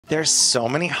There's so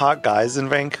many hot guys in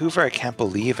Vancouver. I can't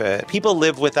believe it. People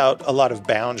live without a lot of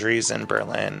boundaries in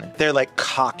Berlin. They're like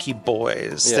cocky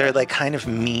boys. Yeah. They're like kind of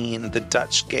mean, the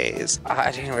Dutch gays. I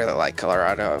didn't really like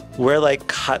Colorado. We're like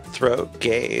cutthroat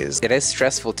gays. It is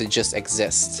stressful to just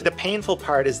exist. The painful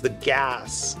part is the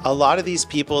gas. A lot of these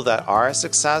people that are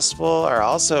successful are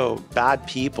also bad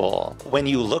people. When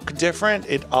you look different,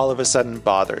 it all of a sudden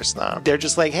bothers them. They're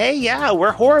just like, hey, yeah,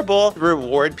 we're horrible.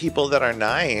 Reward people that are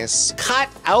nice. Cut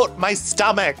out my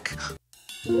stomach.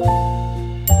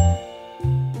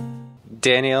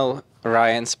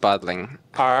 Daniel-Ryan Spaulding.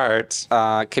 Art.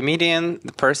 Comedian,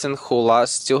 the person who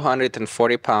lost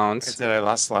 240 pounds. I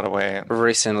lost a lot of weight.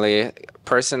 Recently.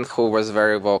 Person who was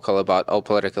very vocal about all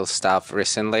political stuff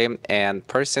recently. And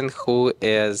person who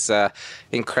is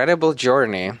incredible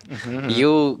journey.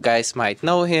 You guys might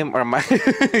know him or might...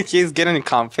 He's getting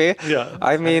comfy. Yeah.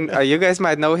 I mean, you guys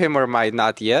might know him or might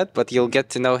not yet, but you'll get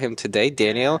to know him today.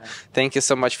 Daniel, thank you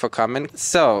so much for coming.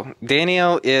 So,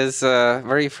 Daniel is... where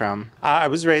are you from? I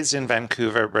was raised in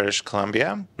Vancouver, British Columbia.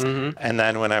 And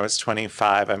then when I was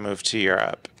 25, I moved to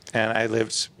Europe. And I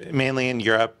lived mainly in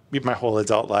Europe my whole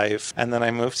adult life. And then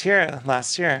I moved here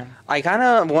last year. I kind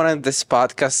of wanted this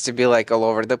podcast to be like all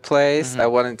over the place. I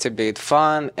wanted to be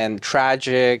fun and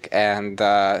tragic and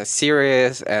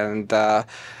serious and,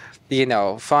 you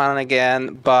know, fun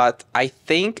again. But I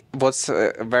think what's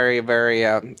very,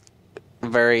 very,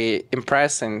 very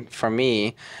impressive for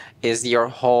me is your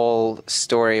whole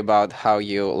story about how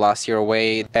you lost your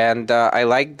weight. And I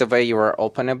like the way you were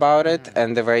open about it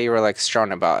and the way you were like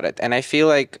strong about it. And I feel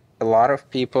like a lot of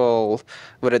people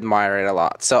would admire it a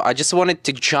lot. So I just wanted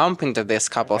to jump into this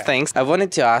couple of things. I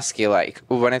wanted to ask you, like,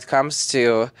 when it comes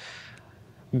to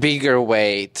bigger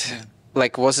weight,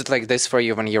 like, was it like this for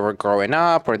you when you were growing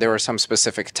up, or there was some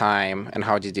specific time, and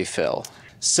how did you feel?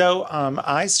 So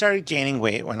I started gaining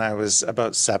weight when I was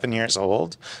about 7 years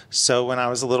old. So when I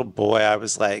was a little boy, I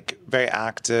was like very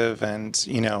active and,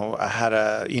 you know, I had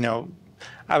a, you know,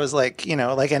 I was like, you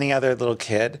know, like any other little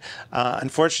kid.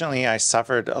 Unfortunately, I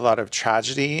suffered a lot of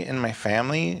tragedy in my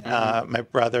family. My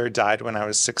brother died when I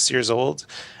was 6 years old.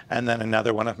 And then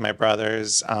another one of my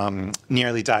brothers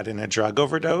nearly died in a drug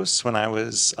overdose when I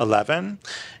was 11.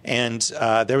 And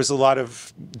there was a lot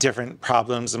of different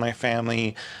problems in my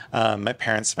family. My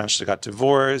parents eventually got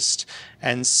divorced.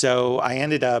 And so I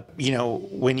ended up, you know,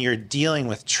 when you're dealing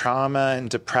with trauma and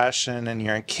depression and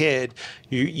you're a kid,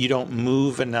 you don't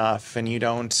move enough and you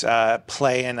don't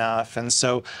play enough. And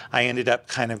so I ended up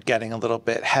kind of getting a little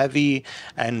bit heavy.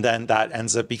 And then that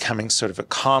ends up becoming sort of a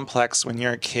complex when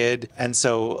you're a kid. And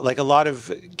so like a lot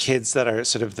of kids that are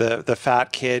sort of the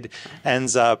fat kid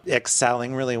ends up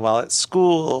excelling really well at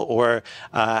school or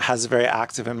has a very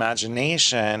active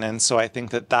imagination. And so I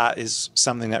think that that is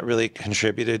something that really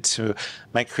contributed to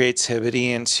my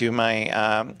creativity and to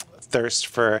my thirst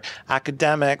for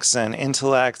academics and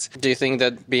intellect. Do you think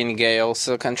that being gay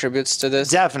also contributes to this?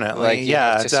 Definitely, like you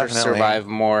have to definitely. Survive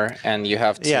more, and you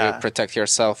have to protect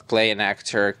yourself, play an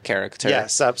actor character.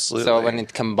 Yes, absolutely. So when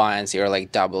it combines, you're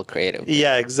like double creative.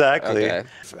 Yeah, exactly. Okay.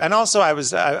 And also,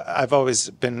 I've always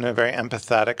been a very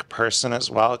empathetic person as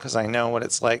well, because I know what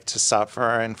it's like to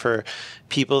suffer, and for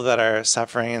people that are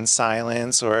suffering in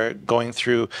silence or going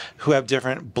through, who have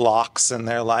different blocks in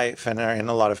their life and are in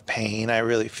a lot of pain, I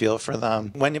really feel for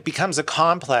them. When it becomes a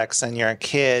complex and you're a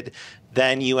kid,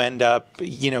 then you end up,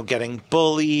 you know, getting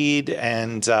bullied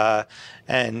and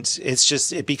it's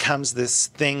just, it becomes this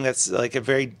thing that's like a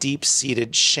very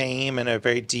deep-seated shame and a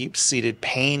very deep-seated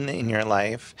pain in your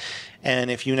life.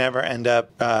 And if you never end up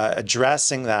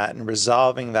addressing that and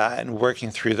resolving that and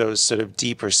working through those sort of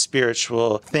deeper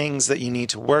spiritual things that you need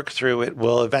to work through, it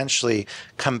will eventually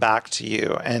come back to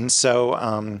you. And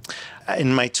so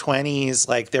in my 20s,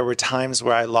 like there were times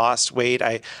where I lost weight.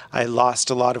 I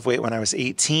lost a lot of weight when I was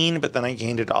 18, but then I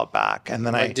gained it all back. And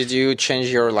then Did you change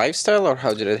your lifestyle, or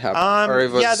how did it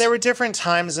happen? Yeah, there were different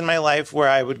times in my life where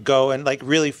I would go and like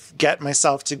really get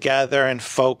myself together and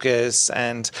focus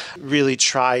and really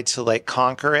try to like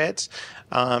conquer it.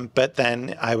 But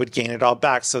then I would gain it all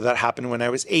back. So that happened when I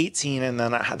was 18, and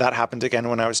then that happened again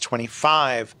when I was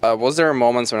 25. Was there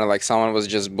moments when like someone was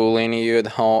just bullying you at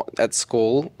home, at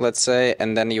school, let's say,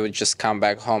 and then you would just come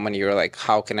back home and you were like,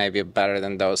 how can I be better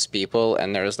than those people?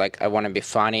 And there's like, I want to be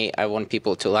funny. I want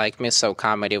people to like me. So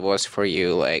comedy was for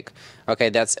you like, okay,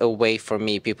 that's a way for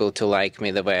me, people to like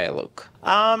me the way I look.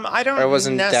 I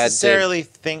don't necessarily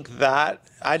think that.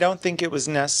 I don't think it was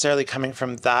necessarily coming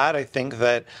from that. I think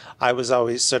that I was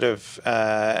always sort of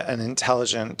an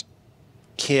intelligent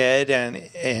kid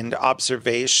and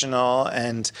observational,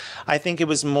 and I think it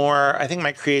was more. I think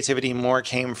my creativity more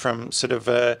came from sort of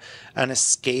an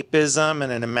escapism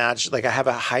and an like I have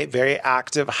a very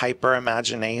active hyper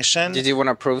imagination. Did you want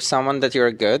to prove someone that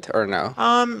you're good or no?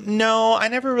 No, I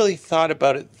never really thought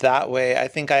about it that way. I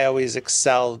think I always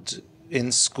excelled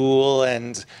in school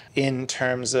and in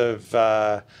terms of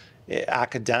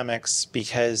academics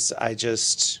because I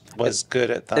just was good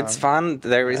at them. It's fun.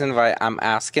 The reason why I'm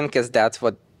asking, because that's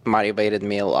what motivated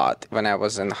me a lot when I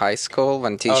was in high school.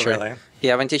 When teacher, really?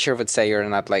 Yeah, when teacher would say you're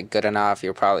not like good enough,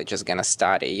 you're probably just gonna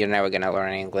study. You're never gonna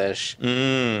learn English.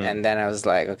 And then I was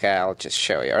like, okay, I'll just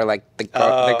show you. Or like the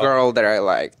girl that I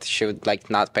liked, she would like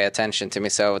not pay attention to me,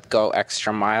 so I would go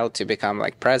extra mile to become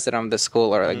like president of the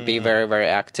school or like be very, very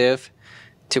active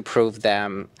to prove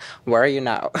them, where are you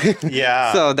now?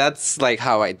 Yeah. So that's like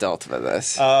how I dealt with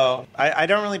this. Oh, I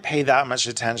don't really pay that much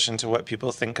attention to what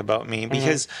people think about me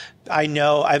because I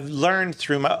know I've learned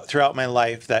throughout my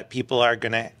life that people are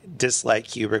going to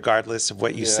dislike you regardless of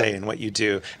what you say and what you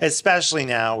do, especially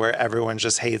now where everyone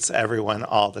just hates everyone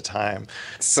all the time.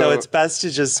 So it's best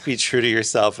to just be true to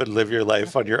yourself and live your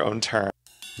life on your own terms.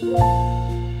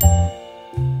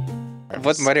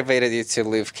 What motivated you to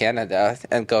leave Canada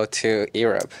and go to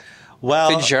Europe?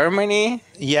 Well, to Germany?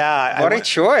 Yeah. What a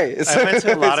choice. I went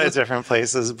to a lot of different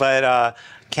places, but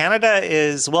Canada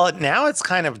is, well, now it's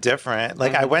kind of different.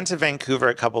 Like I went to Vancouver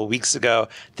a couple of weeks ago.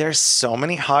 There's so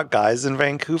many hot guys in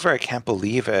Vancouver. I can't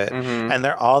believe it. And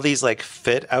they're all these like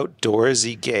fit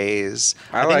outdoorsy gays.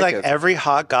 I think like every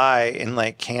hot guy in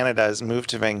like Canada has moved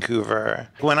to Vancouver.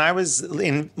 When I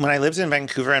lived in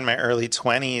Vancouver in my early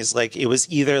 20s, like it was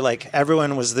either like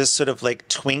everyone was this sort of like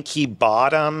Twinkie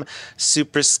bottom,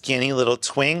 super skinny little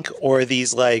twink, or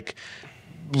these like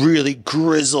really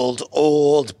grizzled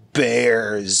old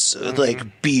bears,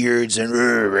 like beards and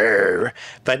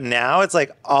but now it's like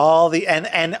all the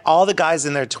and all the guys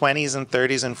in their 20s and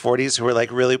 30s and 40s who were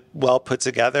like really well put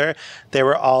together, they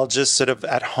were all just sort of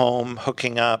at home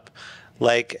hooking up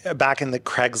like back in the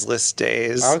Craigslist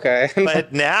days. Okay.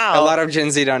 But now a lot of Gen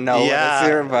Z don't know what it's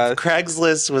here, but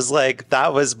Craigslist was like,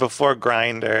 that was before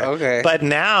Grindr. Okay. But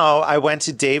now I went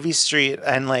to Davie Street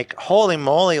and like, holy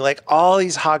moly, like all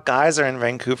these hot guys are in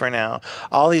Vancouver now.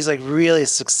 All these like really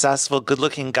successful, good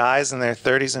looking guys in their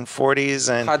 30s and 40s.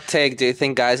 And hot take, do you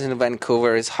think guys in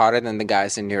Vancouver is hotter than the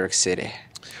guys in New York City?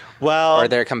 Well, or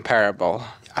they're comparable?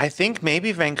 I think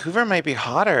maybe Vancouver might be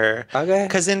hotter. Okay.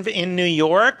 Because in New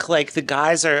York, like the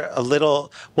guys are a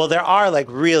little, well, there are like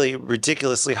really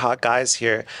ridiculously hot guys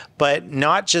here, but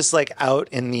not just like out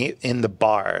in the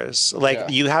bars. Like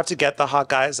you have to get the hot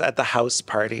guys at the house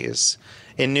parties.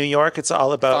 In New York, it's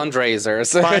all about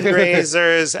fundraisers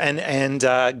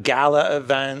and gala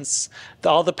events.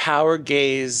 All the power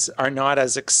gays are not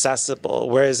as accessible,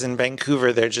 whereas in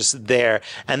Vancouver, they're just there.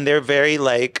 And they're very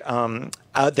like, they're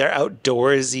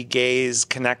outdoorsy gays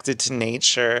connected to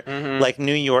nature. Like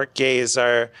New York gays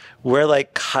we're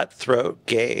like cutthroat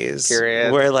gays.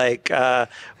 Period. We're like,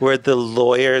 we're the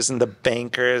lawyers and the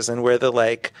bankers, and we're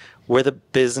the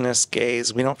business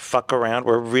gays. We don't fuck around.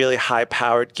 We're really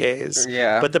high-powered gays.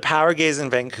 Yeah. But the power gays in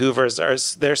Vancouver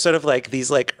they're sort of like these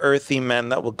like earthy men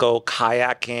that will go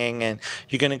kayaking, and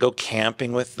you're gonna go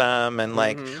camping with them, and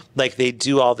like they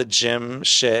do all the gym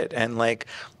shit, and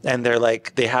they're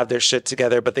like they have their shit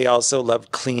together, but they also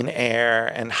love clean air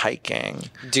and hiking.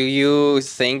 Do you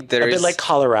think there's a bit like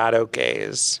Colorado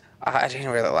gays? I didn't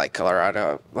really like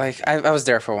Colorado. Like I was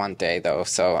there for one day though,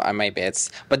 so maybe it's.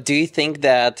 But do you think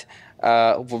that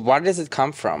where does it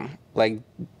come from? Like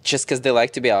just because they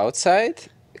like to be outside?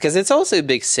 Because it's also a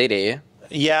big city.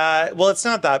 Yeah, well, it's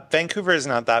not that. Vancouver is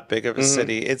not that big of a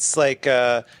city. It's like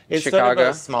it's Chicago? sort of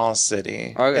a small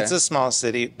city. Okay. It's a small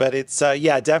city, but it's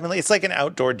definitely it's like an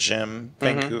outdoor gym.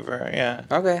 Vancouver, yeah.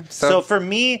 Okay, so for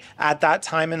me at that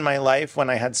time in my life when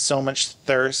I had so much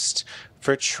thirst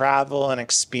for travel and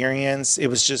experience, it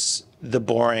was just the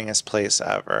boringest place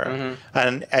ever.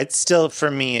 And it still, for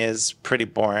me, is pretty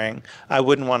boring. I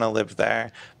wouldn't want to live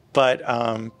there. But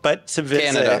to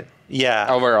visit... Canada. Yeah.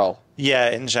 Overall.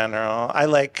 Yeah, in general. I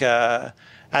like...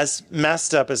 as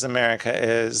messed up as America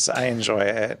is, I enjoy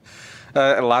it.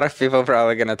 A lot of people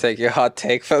probably gonna take your hot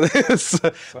take for this,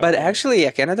 but actually,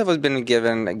 Canada has been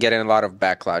getting a lot of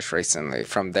backlash recently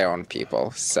from their own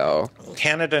people. So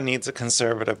Canada needs a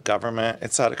conservative government.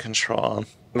 It's out of control.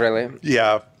 Really?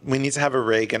 Yeah. We need to have a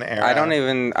Reagan era. I don't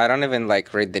even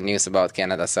like read the news about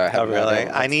Canada, so I have Oh, really?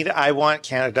 I want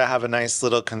Canada to have a nice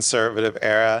little conservative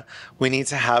era. We need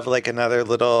to have like another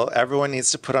little, everyone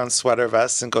needs to put on sweater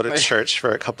vests and go to church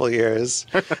for a couple years.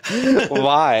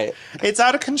 Why? It's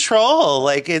out of control.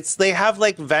 Like they have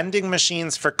like vending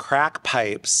machines for crack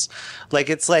pipes.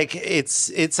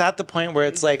 It's at the point where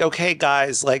it's like, okay,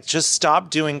 guys, like just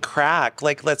stop doing crack.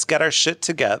 Like let's get our shit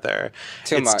together.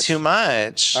 It's too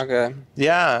much. Okay.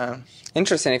 Yeah.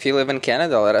 Interesting. If you live in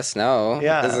Canada, let us know.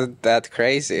 Yeah. Isn't that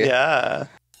crazy? Yeah.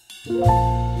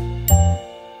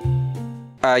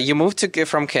 You moved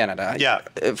from Canada. Yeah.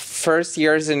 First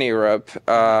years in Europe,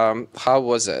 how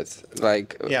was it?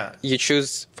 Like, yeah. You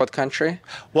choose what country?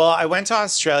 Well, I went to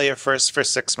Australia first for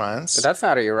 6 months. That's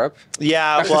not Europe.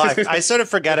 Yeah, well, I sort of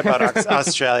forget about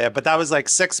Australia, but that was like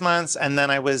 6 months, and then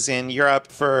I was in Europe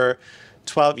for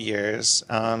 12 years.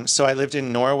 So I lived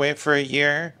in Norway for a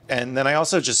year, and then I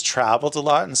also just traveled a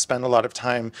lot and spent a lot of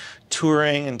time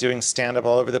touring and doing stand-up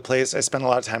all over the place. I spent a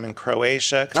lot of time in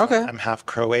Croatia. Okay. I'm half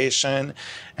Croatian.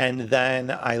 And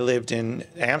then I lived in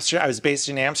Amsterdam. I was based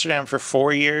in Amsterdam for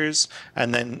 4 years,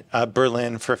 and then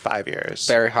Berlin for 5 years.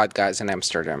 Very hot guys in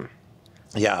Amsterdam.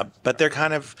 Yeah, but they're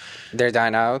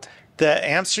dying out. The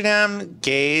Amsterdam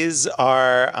gays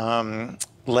are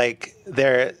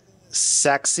they're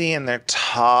sexy and they're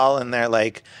tall and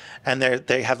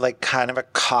they have like kind of a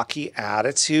cocky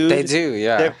attitude. They do,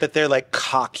 yeah. But they're like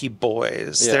cocky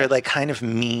boys. Yeah. They're like kind of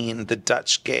mean, the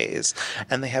Dutch gays.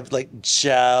 And they have like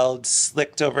gelled,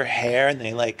 slicked over hair, and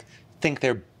they like think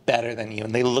they're better than you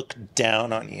and they look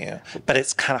down on you. But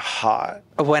it's kind of hot.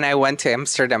 When I went to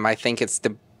Amsterdam, I think it's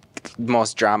the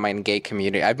most drama in gay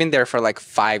community. I've been there for like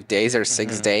 5 days or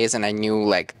 6 days, and I knew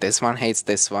like this one hates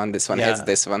this one hates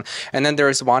this one. And then there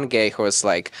was one gay who was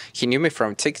like, he knew me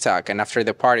from TikTok, and after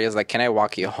the party he was like, can I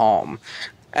walk you home?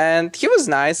 And he was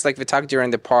nice. Like we talked during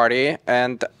the party,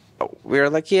 and we were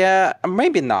like, yeah,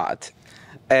 maybe not.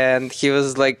 And he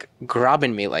was like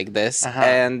grabbing me like this,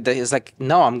 and he's like,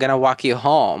 no, I'm gonna walk you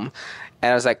home. And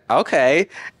I was like, okay.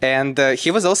 And he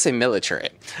was also military.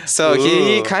 So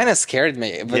he kind of scared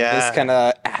me with this kind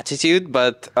of attitude.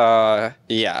 But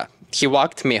yeah, he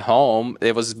walked me home.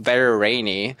 It was very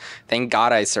rainy. Thank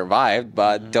God I survived.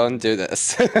 But don't do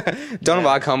this. Don't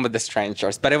walk home with the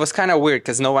strangers. But it was kind of weird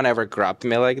because no one ever grabbed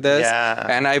me like this. Yeah.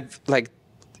 And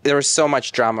there was so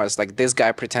much drama. It's like this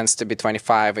guy pretends to be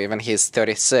 25, even he's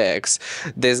 36.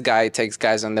 This guy takes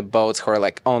guys on the boats who are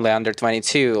like only under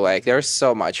 22. Like there's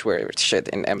so much weird shit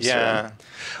in Amsterdam. Yeah.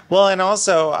 Well, and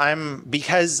also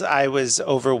because I was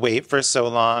overweight for so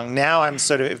long, now I'm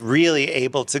sort of really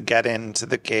able to get into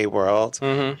the gay world.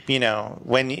 You know,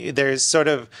 there's sort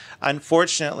of,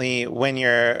 unfortunately, when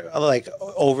you're like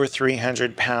over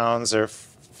 300 pounds or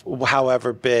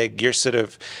however big, you're sort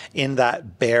of in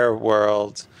that bear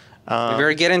world.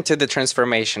 We're getting to the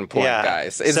transformation point,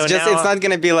 guys. It's so just, it's not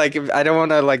going to be like, I don't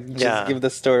want to like just give the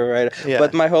story right. Yeah.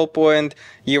 But my whole point,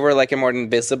 you were like a more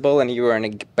invisible and you were in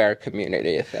a bear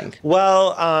community, I think.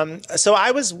 Well, so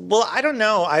I don't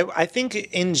know. I think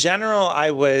in general,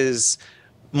 I was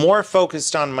more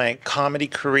focused on my comedy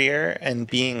career and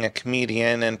being a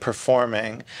comedian and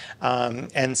performing.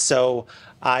 And so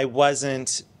I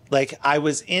wasn't, like, I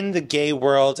was in the gay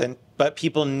world, but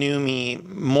people knew me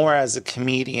more as a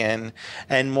comedian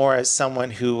and more as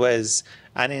someone who was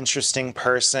an interesting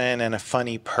person and a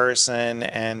funny person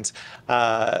and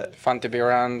fun to be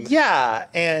around. Yeah,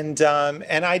 and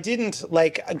I didn't,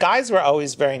 like, guys were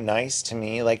always very nice to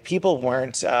me. Like, people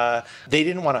weren't they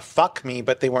didn't want to fuck me,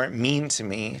 but they weren't mean to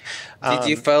me. Did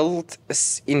you felt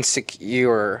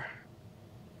insecure?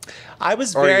 I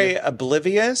was very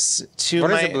oblivious to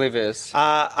What is oblivious?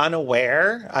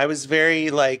 Unaware. I was very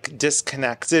like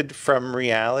disconnected from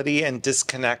reality and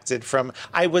disconnected from.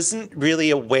 I wasn't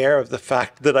really aware of the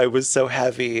fact that I was so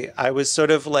heavy. I was sort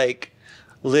of like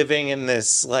living in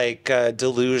this like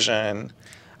delusion.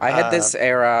 I had this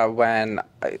era when,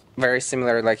 very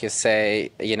similar, like you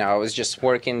say, you know, I was just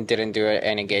working, didn't do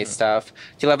any gay stuff.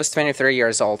 Till I was 23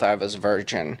 years old, I was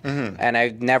virgin. And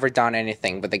I've never done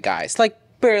anything with the guys. Like,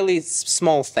 barely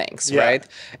small things, right?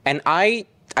 And I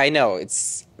know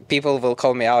it's people will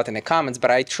call me out in the comments,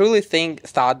 but I truly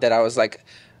thought that I was like,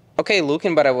 okay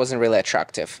looking, but I wasn't really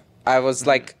attractive. I was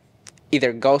like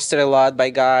either ghosted a lot by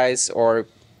guys or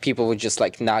people would just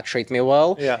like not treat me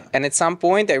well. And at some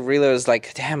point I really was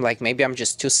like, damn, like maybe I'm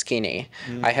just too skinny.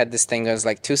 I had this thing, I was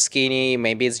like too skinny,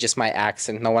 maybe it's just my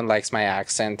accent, no one likes my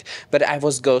accent. But I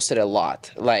was ghosted a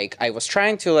lot. Like I was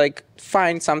trying to like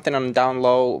find something on down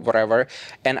low, whatever.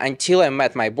 And until I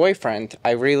met my boyfriend,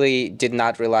 I really did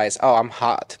not realize, oh, I'm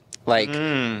hot. Like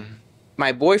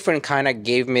my boyfriend kind of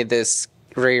gave me this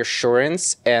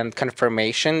reassurance and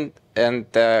confirmation,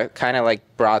 and kind of like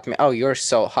brought me, oh, you're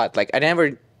so hot. Like I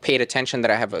never paid attention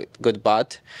that I have a good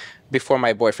butt before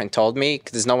my boyfriend told me,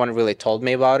 because no one really told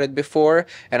me about it before,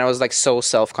 and I was like so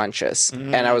self-conscious,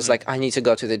 and I was like, I need to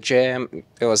go to the gym.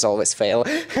 It was always fail.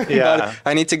 Yeah. But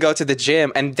I need to go to the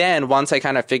gym. And then once I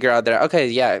kind of figure out that, okay,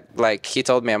 yeah, like he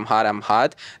told me I'm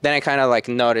hot, then I kind of like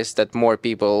noticed that more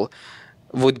people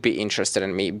would be interested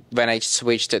in me when I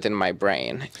switched it in my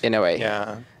brain in a way.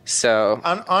 Yeah. So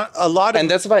on a lot of, and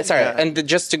that's why, sorry, yeah. and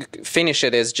just to finish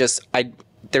it is just,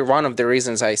 one of the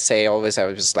reasons I say always I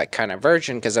was like kind of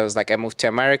virgin, because I was like, I moved to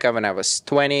America when I was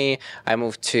 20. I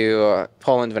moved to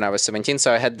Poland when I was 17.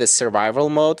 So I had this survival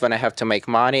mode when I have to make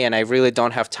money, and I really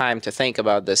don't have time to think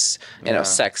about this, you know,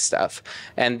 sex stuff.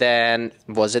 And then,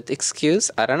 was it excuse?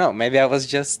 I don't know. Maybe I was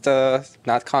just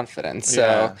not confident.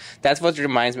 So that's what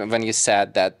reminds me when you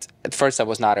said that at first I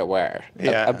was not aware,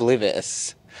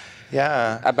 oblivious.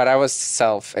 Yeah. But I was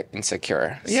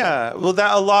self-insecure. So. Yeah. Well,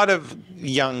 that a lot of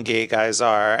young gay guys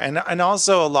are. And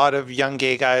also a lot of young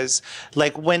gay guys,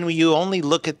 like when you only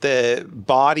look at the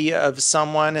body of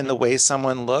someone and the way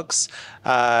someone looks,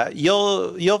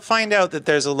 you'll find out that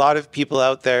there's a lot of people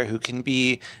out there who can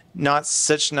be not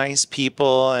such nice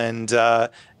people, and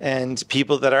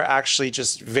people that are actually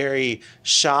just very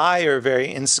shy or very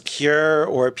insecure,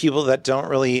 or people that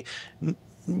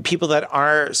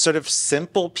are sort of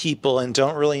simple people and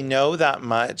don't really know that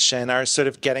much and are sort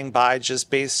of getting by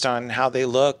just based on how they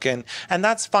look. And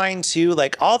that's fine too.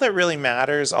 Like, all that really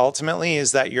matters ultimately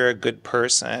is that you're a good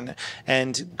person,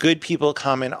 and good people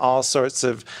come in all sorts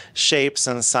of shapes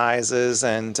and sizes.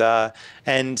 And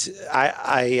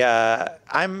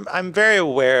I'm very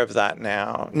aware of that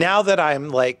now. Now that I'm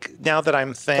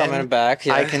thin, coming back,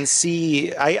 I can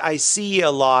see, I see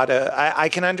a lot of, I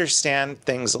can understand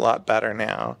things a lot better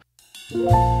now.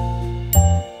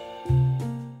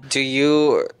 Do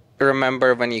you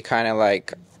remember when you kind of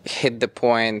like hit the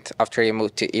point after you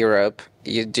moved to Europe?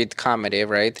 You did comedy,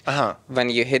 right? When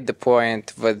you hit the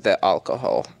point with the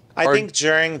alcohol. I think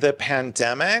during the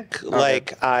pandemic,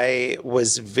 like I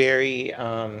was very,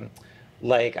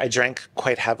 like I drank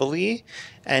quite heavily,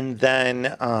 and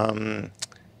then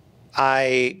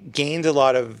I gained a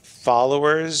lot of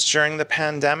followers during the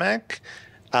pandemic,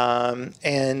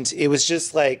 and it was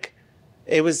just like,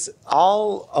 it was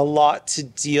all a lot to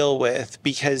deal with,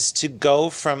 because to go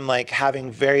from like having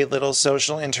very little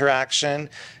social interaction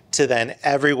to then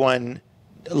everyone,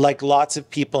 like lots of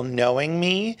people knowing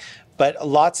me, but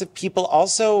lots of people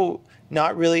also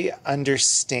not really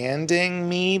understanding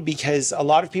me, because a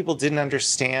lot of people didn't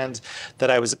understand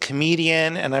that I was a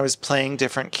comedian and I was playing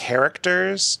different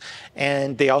characters.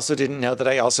 And they also didn't know that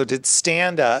I also did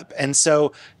stand-up. And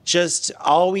so just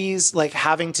always like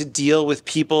having to deal with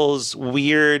people's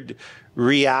weird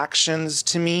reactions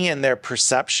to me and their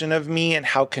perception of me and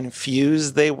how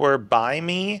confused they were by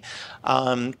me,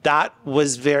 that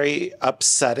was very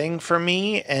upsetting for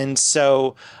me. And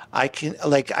so I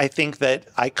think that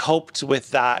I coped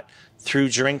with that through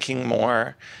drinking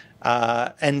more.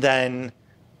 And then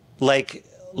like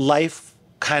life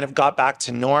kind of got back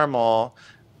to normal.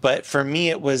 But for me,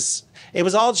 it was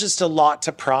all just a lot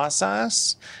to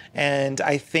process. And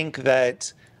I think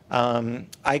that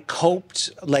I coped,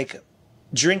 like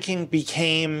drinking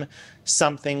became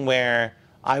something where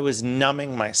I was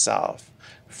numbing myself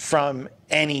from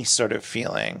any sort of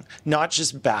feeling, not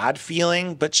just bad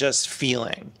feeling, but just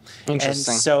feeling.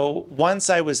 Interesting. And so once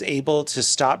I was able to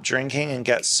stop drinking and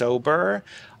get sober,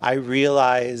 I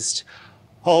realized,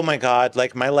 oh my God,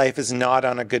 like my life is not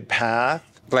on a good path.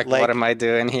 Like, what am I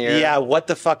doing here? Yeah, what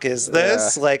the fuck is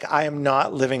this? Yeah. Like, I am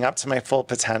not living up to my full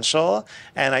potential,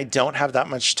 and I don't have that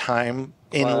much time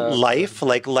in life.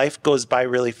 Like, life goes by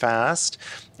really fast.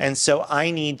 And so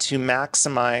I need to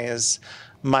maximize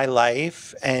my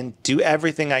life and do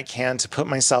everything I can to put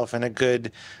myself in a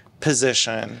good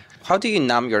position. How do you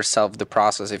numb yourself the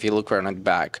process if you look around it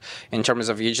back, in terms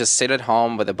of you just sit at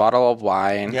home with a bottle of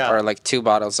wine or like 2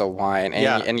 bottles of wine,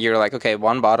 and, and you're like, okay,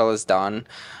 1 bottle is done.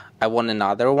 I want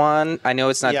another one. I know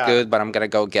it's not good, but I'm going to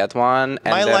go get one.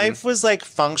 And my life was like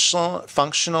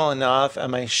functional enough,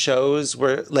 and my shows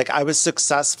were like, I was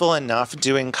successful enough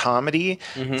doing comedy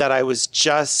that I was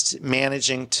just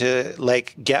managing to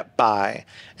like get by.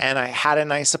 And I had a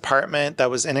nice apartment that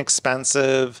was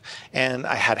inexpensive, and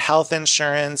I had health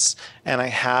insurance, and I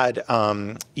had,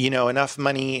 enough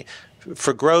money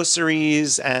for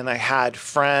groceries, and I had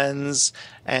friends,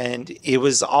 and it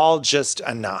was all just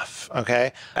enough.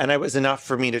 Okay. And it was enough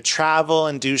for me to travel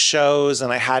and do shows,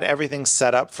 and I had everything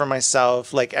set up for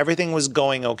myself. Like, everything was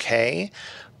going okay,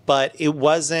 but it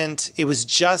was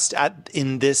just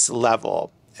in this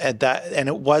level. and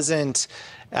it wasn't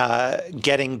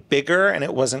getting bigger and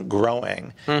it wasn't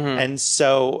growing. And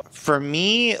so for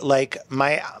me, like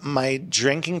my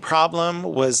drinking problem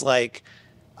was like,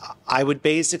 I would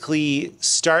basically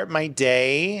start my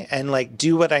day and like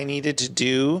do what I needed to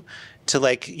do to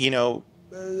like,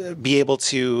 be able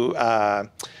to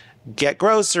get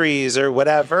groceries or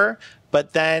whatever.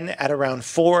 But then at around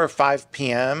 4 or 5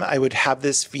 p.m., I would have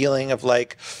this feeling of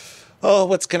like, oh,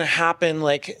 what's going to happen?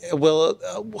 Like,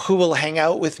 who will hang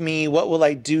out with me? What will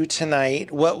I do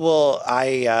tonight? What will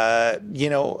I,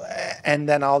 and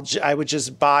then I would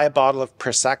just buy a bottle of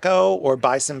Prosecco or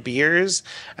buy some beers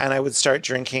and I would start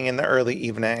drinking in the early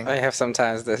evening. I have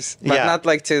sometimes this, but not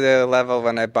like to the level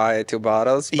when I buy 2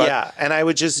 bottles. But yeah. And I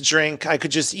would just drink, I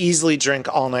could just easily drink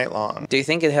all night long. do you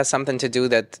think it has something to do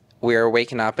that we're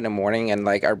waking up in the morning and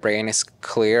like our brain is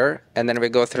clear, and then we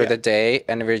go through the day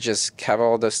and we just have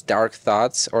all those dark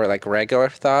thoughts or like regular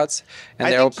thoughts,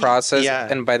 and they'll process,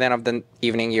 and by the end of the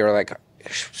evening you're like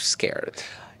scared?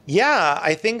 Yeah,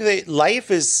 I think that life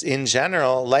is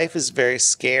very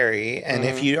scary. And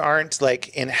if you aren't like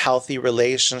in a healthy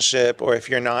relationship, or if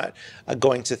you're not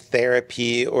going to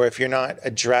therapy, or if you're not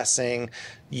addressing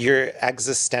your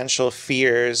existential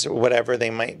fears, whatever they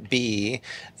might be,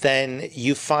 then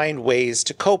you find ways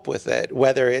to cope with it,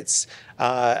 whether it's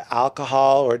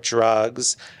alcohol or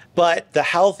drugs. But the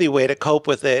healthy way to cope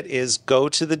with it is go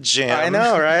to the gym. I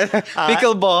know, right?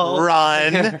 Pickleball.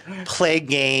 Run, play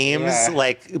games,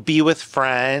 like be with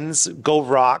friends, go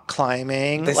rock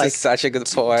climbing. This like, is such a good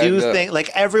point. Do things, like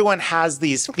everyone has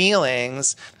these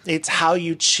feelings. It's how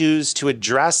you choose to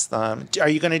address them. Are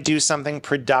you going to do something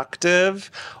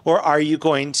productive, or are you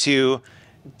going to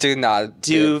do not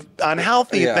do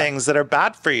unhealthy things that are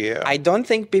bad for you? I don't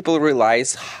think people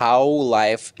realize how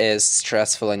life is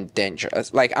stressful and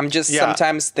dangerous. Like, I'm just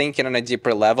sometimes thinking on a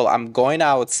deeper level, I'm going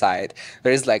outside,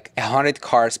 there's like 100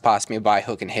 cars pass me by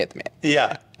who can hit me.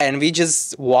 Yeah. And we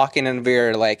just walk in and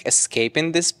we're like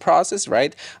escaping this process,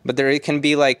 right? But there can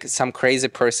be like some crazy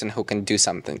person who can do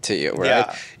something to you, right?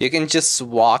 Yeah. You can just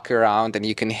walk around and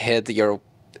you can hit your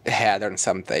head on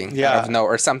something out of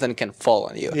nowhere, or something can fall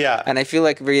on you. Yeah. And I feel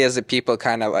like we as a people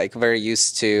kind of like very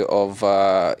used to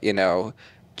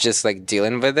just like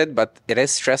dealing with it, but it is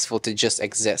stressful to just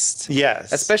exist.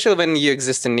 Yes. Especially when you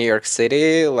exist in New York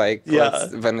City, like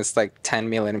when it's like 10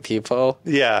 million people.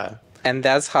 Yeah. And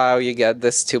that's how you get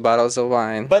this 2 bottles of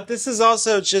wine. But this is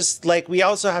also just like, we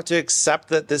also have to accept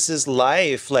that this is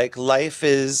life. Like life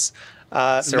is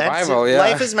survival.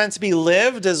 Life is meant to be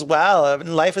lived as well.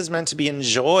 Life is meant to be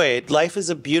enjoyed. Life is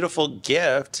a beautiful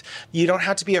gift. You don't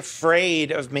have to be afraid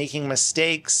of making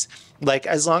mistakes. Like,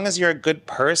 as long as you're a good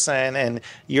person and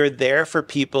you're there for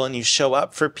people and you show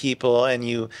up for people and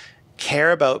you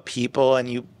care about people and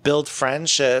you build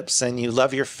friendships and you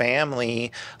love your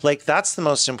family, like, that's the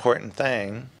most important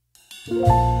thing.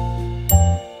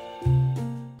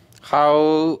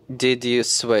 How did you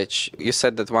switch? You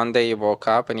said that one day you woke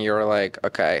up and you were like,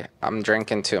 okay, I'm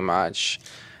drinking too much.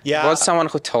 Yeah. Was someone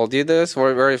who told you this?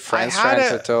 Were your friends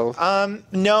trying to tell?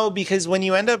 No, because when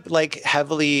you end up like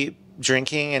heavily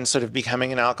drinking and sort of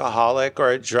becoming an alcoholic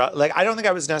or a drug, like, I don't think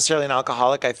I was necessarily an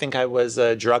alcoholic. I think I was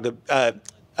a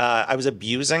I was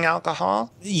abusing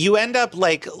alcohol. You end up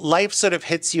like, life sort of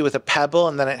hits you with a pebble,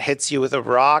 and then it hits you with a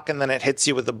rock, and then it hits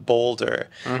you with a boulder.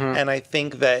 And I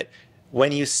think that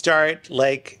when you start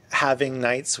like having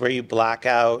nights where you black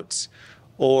out,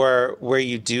 or where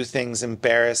you do things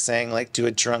embarrassing, like do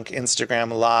a drunk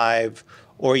Instagram live,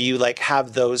 or you like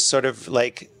have those sort of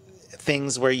like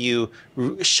things where you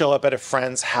show up at a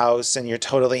friend's house and you're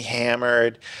totally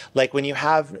hammered. Like, when you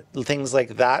have things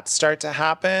like that start to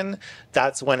happen,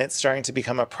 that's when it's starting to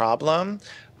become a problem.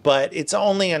 But it's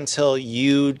only until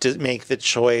you make the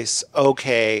choice,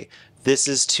 okay, this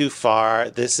is too far,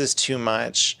 this is too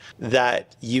much,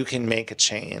 that you can make a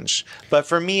change. But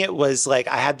for me, it was like,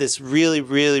 I had this really,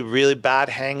 really, really bad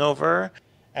hangover,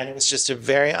 and it was just a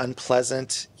very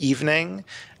unpleasant evening.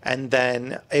 And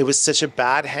then it was such a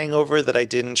bad hangover that I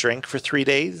didn't drink for 3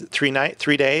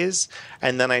 days.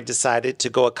 And then I decided to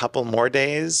go a couple more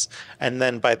days. And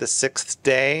then by the 6th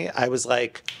day, I was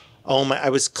like, I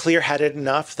was clear-headed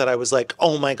enough that I was like,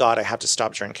 oh my God, I have to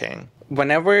stop drinking.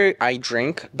 Whenever I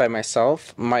drink by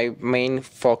myself, my main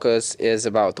focus is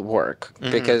about work,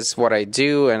 because what I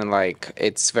do, and like,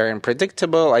 it's very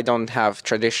unpredictable. I don't have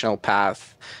traditional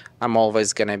path. I'm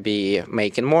always going to be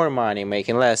making more money,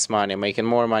 making less money, making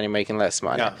more money, making less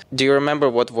money. Yeah. Do you remember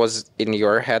what was in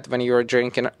your head when you were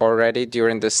drinking already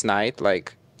during this night?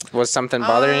 Like, was something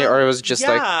bothering you, or it was just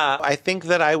like... Yeah, I think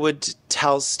that I would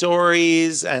tell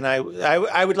stories, and I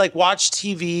would like watch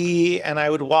TV, and I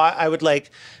would like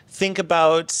think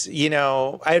about,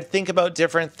 I'd think about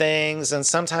different things, and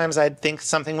sometimes I'd think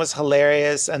something was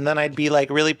hilarious, and then I'd be like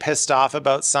really pissed off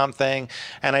about something,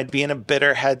 and I'd be in a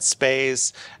bitter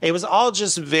headspace. It was all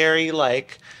just very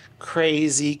like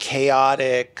crazy,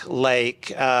 chaotic,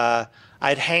 like,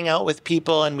 I'd hang out with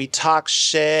people and we'd talk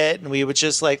shit and we would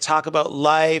just like talk about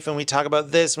life and we'd talk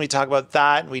about this and we'd talk about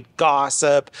that and we'd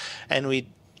gossip and we'd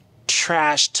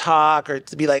trash talk or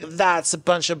to be like, that's a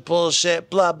bunch of bullshit,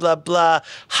 blah, blah, blah.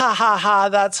 Ha ha ha,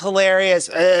 that's hilarious.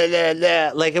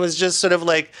 Like it was just sort of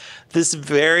like this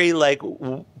very like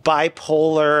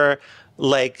bipolar,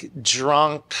 like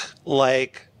drunk,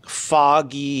 like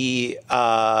foggy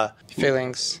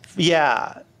feelings.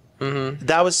 Yeah. Mm-hmm.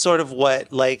 That was sort of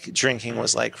what like drinking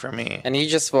was like for me. And you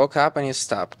just woke up and you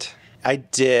stopped. I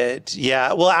did.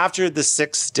 Yeah. Well, after the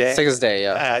 6th day. 6th day,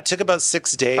 yeah. It took about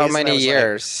 6 days. How many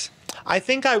years? I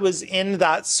think I was in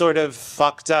that sort of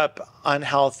fucked up,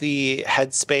 unhealthy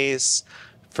headspace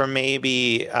for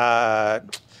maybe,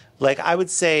 like I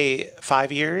would say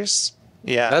 5 years.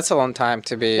 Yeah. That's a long time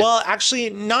to be. Well, actually,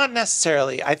 not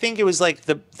necessarily. I think it was like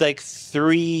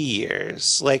 3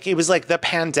 years. Like it was like the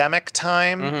pandemic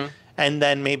time. Mm-hmm. And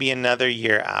then maybe another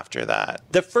year after that.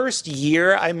 The first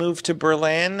year I moved to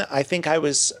Berlin, I think I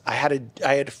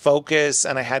had focus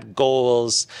and I had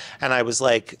goals and I was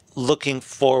like looking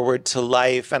forward to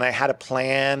life and I had a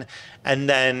plan. And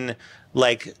then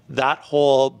like that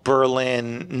whole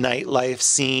Berlin nightlife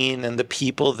scene and the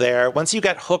people there, once you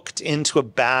get hooked into a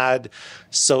bad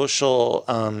social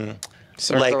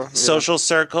social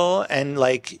circle and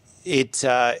like it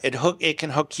can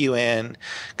hook you in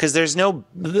because there's no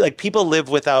like people live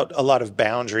without a lot of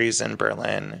boundaries in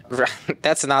Berlin.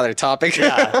 That's another topic.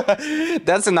 Yeah.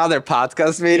 That's another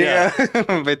podcast video.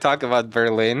 Yeah. We talk about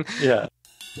Berlin. Yeah.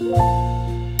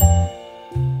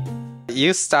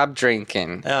 You stopped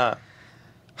drinking. Yeah.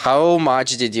 How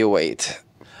much did you weigh?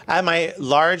 At my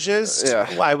largest,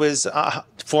 I was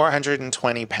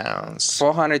 420 pounds.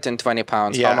 420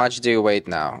 pounds. Yeah. How much do you weigh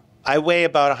now? I weigh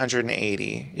about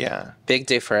 180. Yeah. Big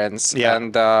difference. Yeah.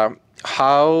 And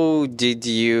how did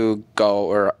you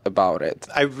go about it?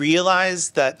 I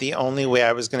realized that the only way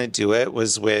I was going to do it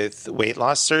was with weight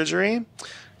loss surgery.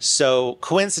 So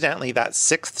coincidentally, that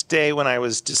 6th day when I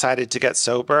was decided to get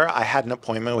sober, I had an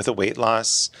appointment with a weight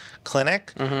loss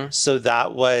clinic. Mm-hmm. So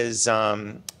that was,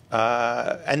 and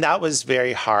that was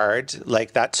very hard.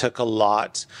 Like that took a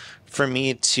lot for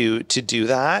me to do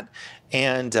that.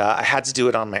 And I had to do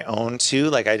it on my own too.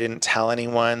 Like I didn't tell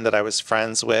anyone that I was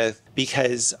friends with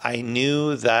because I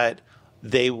knew that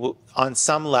on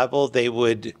some level, they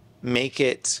would make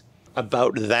it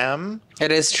about them.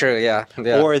 It is true, yeah.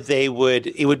 Or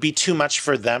it would be too much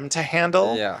for them to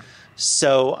handle. Yeah.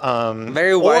 So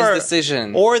very wise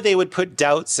decision. Or they would put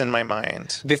doubts in my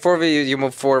mind. Before you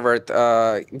move forward,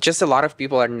 just a lot of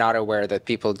people are not aware that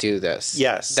people do this.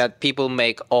 Yes. That people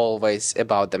make always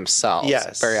about themselves.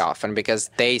 Yes. Very often because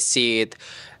they see it.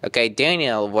 Okay,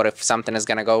 Daniel, what if something is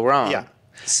gonna go wrong? Yeah.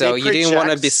 So you didn't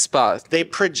want to be spot. They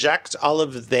project all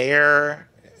of their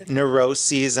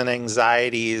neuroses and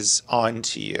anxieties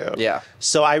onto you. Yeah.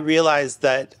 So I realized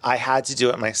that I had to do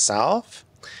it myself.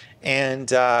 And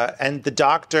the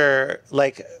doctor,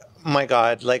 like, my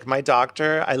God, like my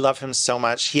doctor, I love him so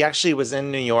much. He actually was in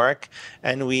New York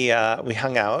and we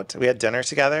hung out. We had dinner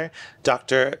together.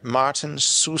 Dr. Martin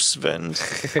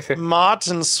Susvend.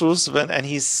 Martin Susvend. And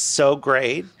he's so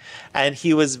great. And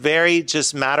he was very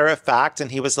just matter of fact. And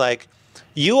he was like,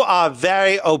 you are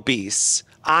very obese.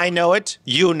 I know it,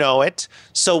 you know it,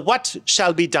 so what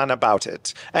shall be done about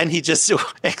it? And he just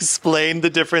explained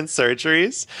the different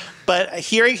surgeries. But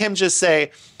hearing him just say,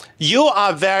 you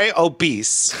are very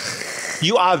obese.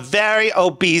 You are very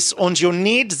obese and you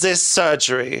need this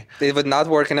surgery. It would not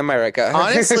work in America.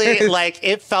 Honestly, like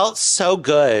it felt so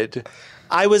good.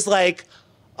 I was like,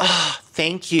 oh,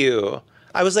 thank you.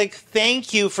 I was like,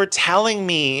 thank you for telling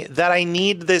me that I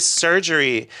need this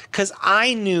surgery because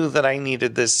I knew that I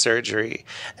needed this surgery.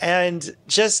 And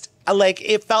just like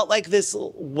it felt like this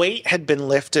weight had been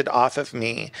lifted off of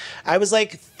me. I was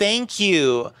like, thank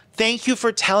you. Thank you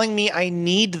for telling me I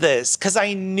need this because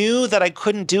I knew that I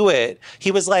couldn't do it.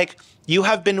 He was like,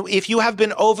 if you have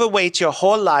been overweight your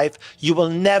whole life, you will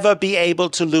never be able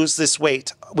to lose this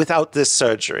weight without this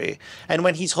surgery. And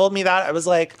when he told me that, I was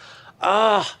like,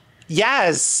 ah.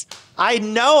 Yes, I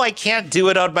know I can't do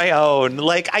it on my own.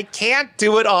 Like, I can't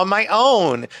do it on my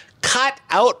own. Cut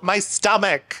out my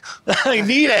stomach. I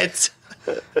need it.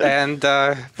 And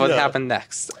what happened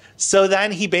next? So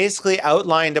then he basically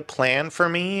outlined a plan for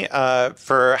me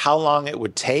for how long it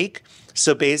would take.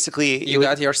 So basically, You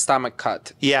got your stomach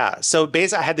cut. yeah. So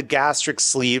basically, I had the gastric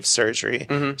sleeve surgery.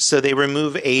 So they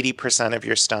remove 80% of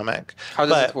your stomach. How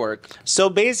does it work? So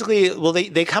basically, well,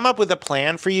 they come up with a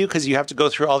plan for you because you have to go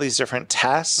through all these different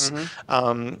tests.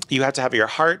 You have to have your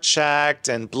heart checked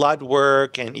and blood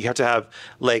work, and you have to have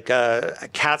like a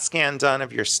CAT scan done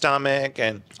of your stomach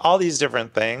and all these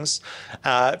different things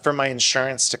for my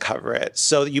insurance to cover it.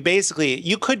 So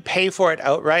you could pay for it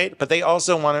outright, but they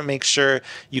also want to make sure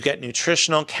you get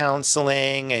nutritional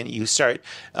counseling and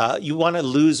you want to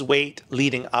lose weight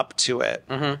leading up to it.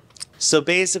 So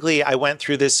basically, I went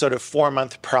through this sort of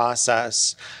 4-month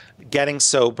process, getting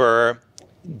sober,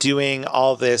 doing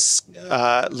all this,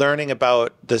 learning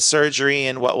about the surgery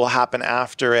and what will happen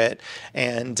after it,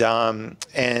 and then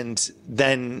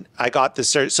I got the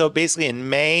surgery. So basically, in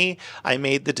May, I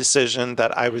made the decision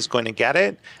that I was going to get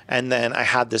it, and then I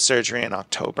had the surgery in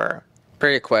October.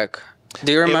 Pretty quick.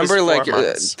 Do you remember, 4 like,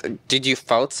 months. did you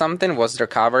felt something? Was the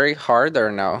recovery hard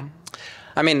or no?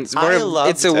 I mean, it's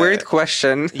loved a weird it.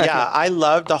 question. Yeah, I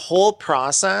loved the whole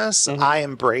process. I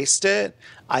embraced it.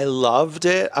 I loved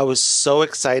it. I was so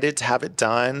excited to have it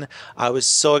done. I was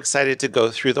so excited to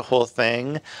go through the whole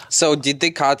thing. So did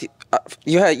they cut?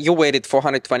 You weighted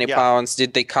 420 Yeah. pounds.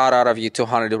 Did they cut out of you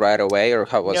 200 right away, or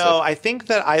how was No, it? I think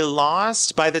that I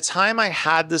lost, by the time I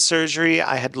had the surgery,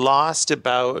 I had lost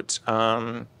about,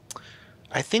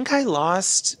 I think I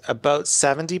lost about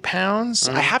 70 pounds.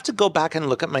 I have to go back and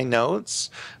look at my notes,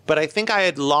 but I think I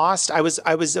had lost, I was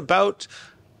about,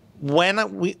 when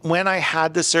I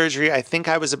had the surgery, I think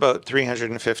I was about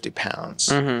 350 pounds.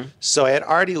 So I had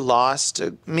already lost,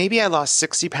 maybe I lost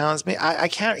 60 pounds. I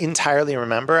can't entirely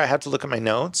remember. I have to look at my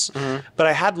notes, but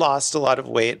I had lost a lot of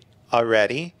weight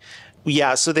already.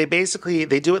 Yeah, so they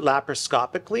do it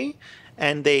laparoscopically,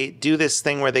 and they do this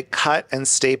thing where they cut and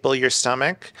staple your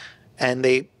stomach, and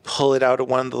they pull it out of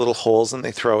one of the little holes and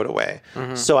they throw it away.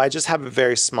 So I just have a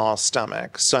very small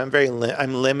stomach. So I'm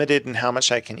I'm limited in how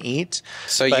much I can eat.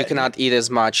 So you cannot eat as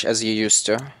much as you used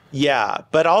to. Yeah,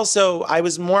 but also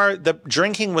the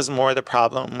drinking was more the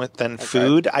problem than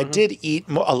food. I did eat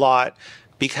a lot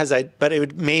but it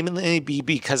would mainly be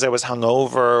because I was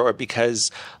hungover or because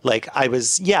like I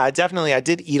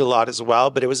did eat a lot as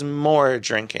well, but it was more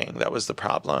drinking that was the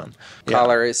problem.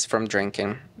 Calories from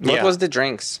drinking. What was the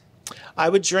drinks? I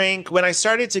would drink, when I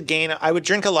started to gain, I would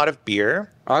drink a lot of beer.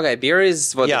 Okay, beer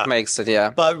is what it makes it,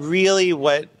 yeah. But really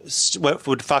what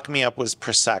would fuck me up was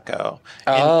Prosecco.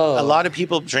 And a lot of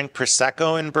people drink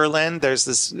Prosecco in Berlin. There's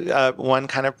this one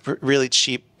kind of really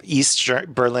cheap East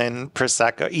German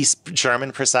Prosecco,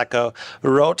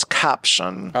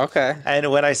 Rotkäppchen. Okay. And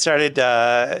when I started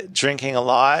drinking a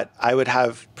lot, I would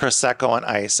have Prosecco on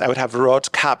ice. I would have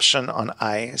Rotkäppchen on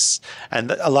ice.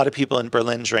 And a lot of people in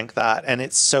Berlin drink that. And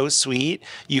it's so sweet,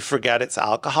 you forget it's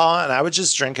alcohol. And I would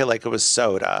just drink it like it was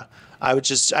soda. I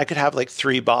could have like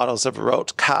 3 bottles of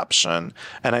Rotkäppchen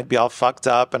and I'd be all fucked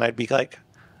up and I'd be like,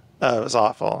 oh, it was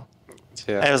awful.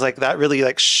 Yeah. And it was like that really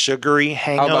like sugary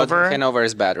hangover. How about hangover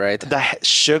is bad, right? The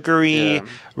sugary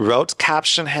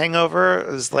Rotkäppchen hangover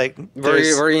was like. Were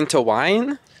you into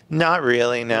wine? Not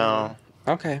really, no.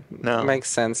 Okay, no,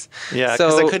 makes sense. Yeah,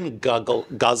 because I couldn't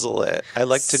guzzle it. I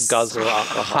like to guzzle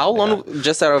alcohol. How long? Yeah.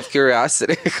 Just out of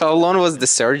curiosity, how long was the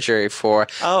surgery for?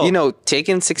 Oh,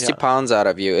 taking 60 pounds out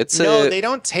of you. They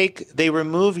don't take. They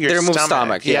remove your. They remove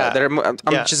stomach. Yeah,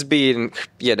 I'm just being,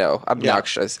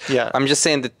 obnoxious. Yeah. I'm just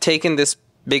saying that taking this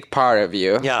big part of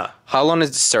you. Yeah. How long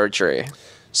is the surgery?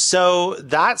 So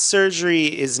that surgery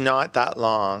is not that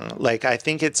long. Like I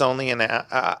think it's only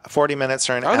 40 minutes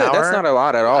or an hour. That's not a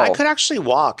lot at all. I could actually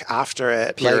walk after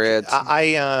it. Period.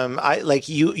 Like,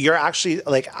 you're actually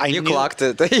like you clocked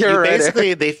it. You're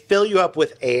basically they fill you up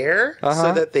with air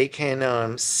so that they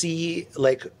can see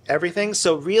like everything.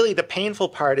 So really the painful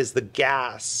part is the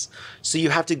gas. So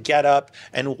you have to get up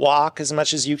and walk as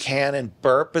much as you can and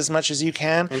burp as much as you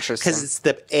can. Interesting. Because it's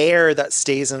the air that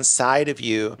stays inside of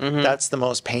you that's the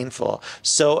most painful.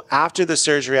 So after the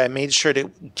surgery, I made sure to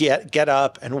get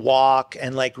up and walk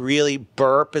and like really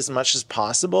burp as much as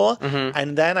possible.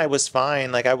 And then I was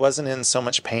fine. Like I wasn't in so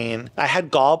much pain. I had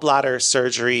gallbladder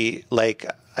surgery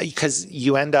because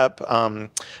you end up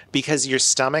because your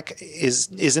stomach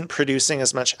isn't producing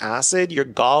as much acid, your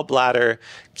gallbladder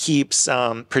keeps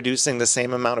producing the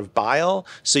same amount of bile.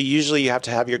 So usually you have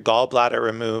to have your gallbladder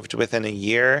removed within a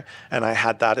year, and I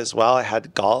had that as well. I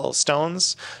had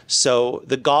gallstones. So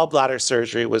the gallbladder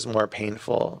surgery was more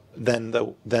painful than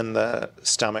the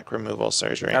stomach removal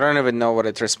surgery. I don't even know what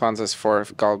it responds for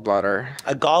gallbladder.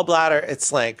 A gallbladder,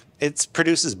 it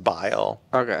produces bile.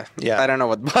 Okay. Yeah. I don't know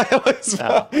what bio is.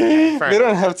 Oh, We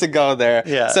don't have to go there.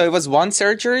 Yeah. So it was one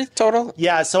surgery total?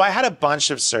 Yeah, so I had a bunch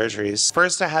of surgeries.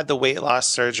 First, I had the weight loss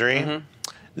surgery.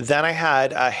 Then I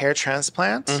had a hair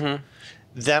transplant.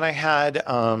 Then I had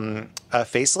a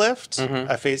facelift,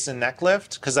 a face and neck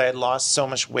lift, because I had lost so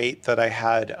much weight that I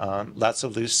had lots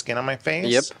of loose skin on my face.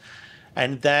 Yep.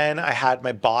 And then I had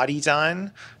my body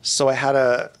done. So I had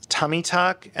a tummy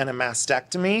tuck and a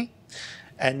mastectomy.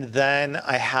 And then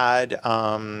I had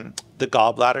the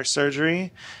gallbladder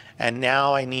surgery. And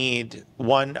now I need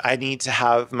to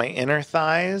have my inner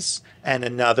thighs and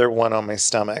another one on my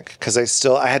stomach, because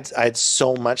I had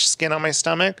so much skin on my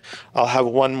stomach. I'll have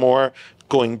one more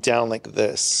going down like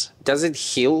this. Does it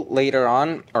heal later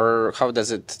on, or how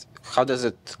does it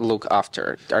look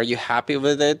after? Are you happy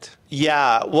with it?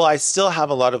 Yeah, well, I still have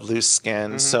a lot of loose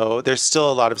skin, so there's still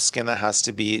a lot of skin that has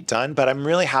to be done, but I'm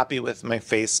really happy with my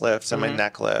facelift and my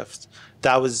neck lift.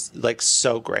 That was like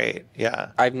so great. Yeah.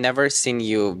 I've never seen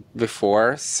you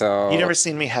before, so You never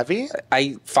seen me heavy?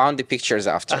 I found the pictures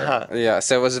after. Yeah,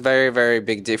 so it was a very, very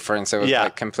big difference. It was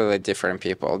like completely different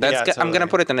people. I'm gonna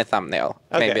put it in a thumbnail,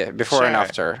 maybe before and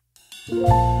after.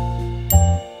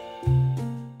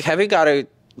 Have you got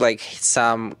like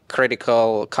some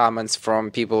critical comments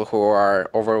from people who are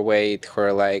overweight, who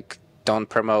are like, don't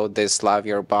promote this, love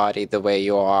your body the way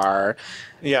you are?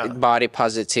 Yeah. Body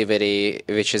positivity,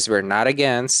 which is we're not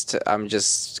against. I'm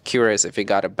just curious if you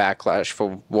got a backlash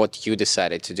for what you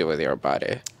decided to do with your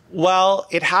body. Well,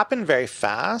 it happened very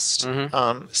fast.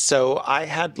 So I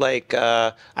had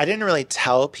I didn't really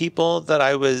tell people that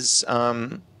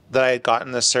that I had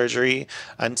gotten the surgery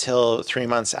until 3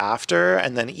 months after.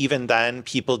 And then even then,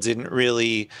 people didn't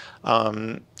really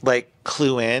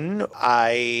clue in.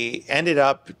 I ended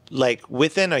up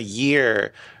within a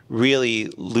year really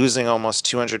losing almost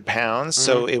 200 pounds.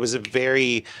 So it was a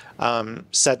very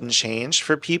sudden change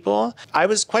for people. I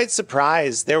was quite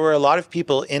surprised. There were a lot of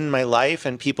people in my life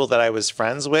and people that I was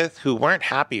friends with who weren't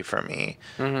happy for me.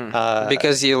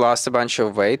 Because you lost a bunch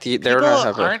of weight? They're people not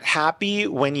happy. aren't happy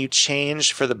when you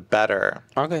change for the better.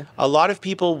 Okay. A lot of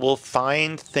people will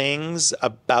find things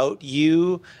about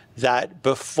you that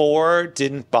before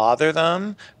didn't bother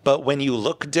them, but when you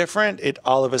look different, it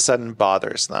all of a sudden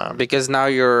bothers them. Because now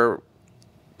you're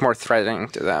more threatening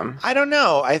to them. I don't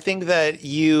know. I think that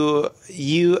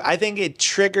I think it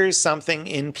triggers something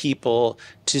in people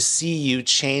to see you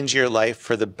change your life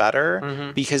for the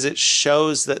better, because it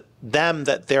shows that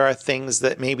there are things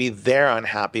that maybe they're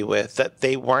unhappy with that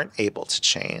they weren't able to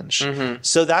change.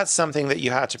 So that's something that you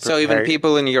have to prepare. So even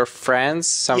people in your friends,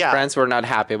 some friends were not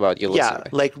happy about you losing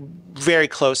weight. Like very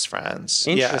close friends.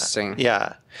 Interesting.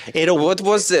 Yeah. What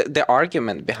was the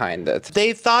argument behind it?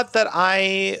 They thought that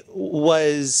I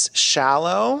was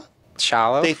shallow.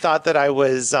 Shallow? They thought that I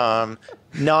was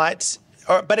not,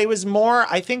 but it was more,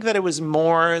 I think that it was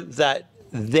more that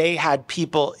they had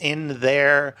people in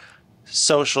their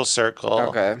social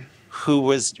circle who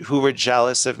were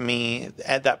jealous of me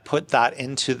and that put that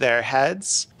into their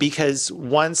heads. Because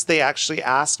once they actually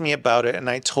asked me about it and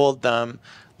I told them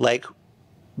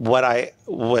what I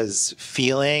was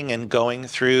feeling and going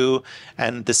through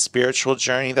and the spiritual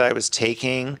journey that I was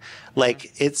taking,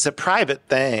 it's a private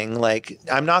thing.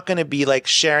 I'm not going to be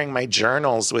sharing my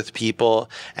journals with people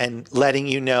and letting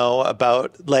you know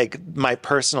about my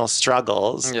personal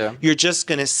struggles. Yeah. You're just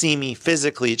going to see me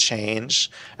physically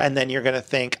change. And then you're going to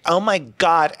think, oh my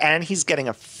God, and he's getting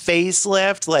a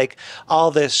facelift,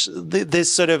 all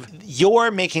this sort of, you're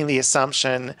making the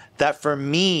assumption that for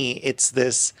me, it's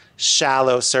this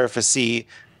shallow, surfacey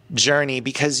journey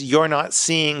because you're not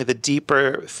seeing the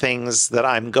deeper things that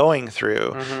I'm going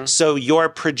through. So you're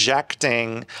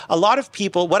projecting. A lot of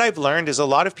people, what I've learned is a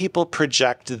lot of people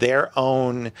project their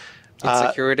own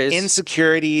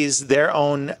insecurities, their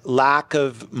own lack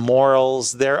of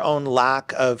morals, their own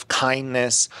lack of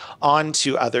kindness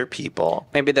onto other people.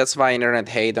 Maybe that's why internet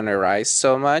hate on the rise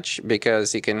so much,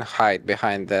 because you can hide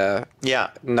behind the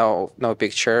no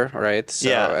picture, right? So,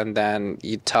 and then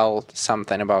you tell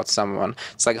something about someone.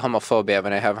 It's like homophobia.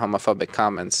 When I have homophobic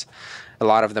comments, a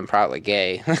lot of them probably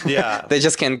gay. Yeah. They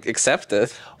just can't accept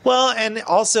it. Well, and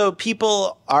also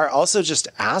people are also just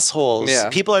assholes. Yeah,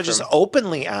 people are just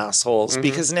openly assholes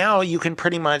because now you can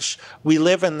pretty much, we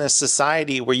live in this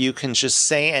society where you can just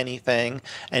say anything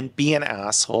and be an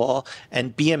asshole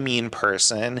and be a mean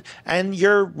person and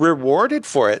you're rewarded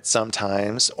for it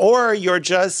sometimes, or you're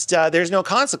just, there's no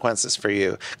consequences for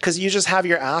you because you just have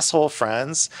your asshole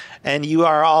friends and you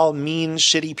are all mean,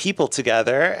 shitty people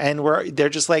together and they're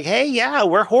just like, hey, yeah,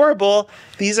 we're horrible.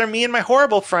 These are me and my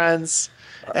horrible friends.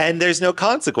 And there's no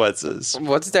consequences.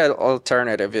 What's the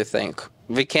alternative, you think?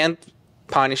 we can't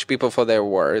punish people for their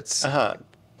words.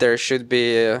 There should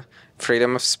be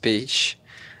freedom of speech.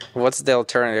 What's the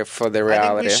alternative for the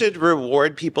reality? I think we should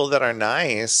reward people that are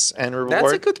nice and reward.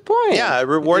 That's a good point. Yeah,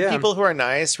 reward people who are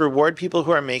nice, reward people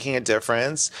who are making a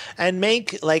difference, and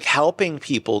make like helping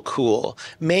people cool.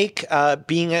 Make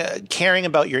caring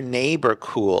about your neighbor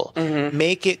cool.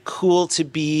 Make it cool to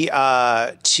be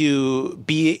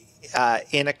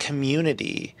in a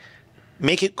community.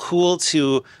 Make it cool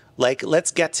to like,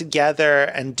 let's get together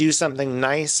and do something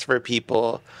nice for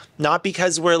people. Not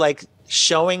because we're like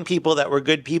showing people that we're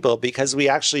good people, because we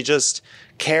actually just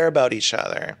care about each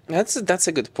other. That's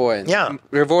a good point. Yeah.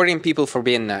 Rewarding people for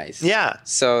being nice. Yeah.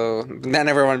 So then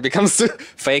everyone becomes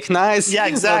fake nice. Yeah,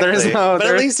 exactly. So but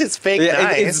at least it's fake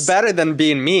nice. It's better than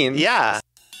being mean. Yeah.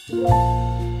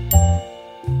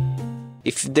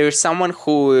 If there's someone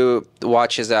who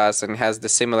watches us and has the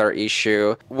similar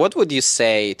issue, what would you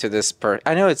say to this person?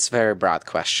 I know it's a very broad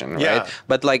question, right? Yeah.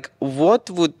 But like, what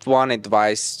would one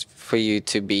advice for you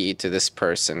to be to this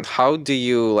person? How do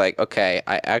you like, okay,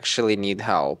 I actually need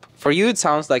help? For you, it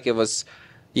sounds like it was,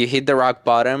 you hit the rock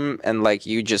bottom and like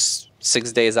you just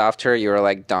 6 days after you were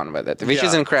like done with it, which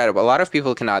is incredible. A lot of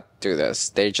people cannot do this.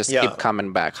 They just keep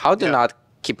coming back. How do not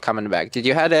keep coming back? Did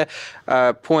you had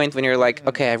a point when you're like,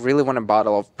 okay, I really want a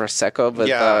bottle of Prosecco with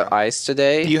ice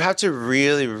today? You have to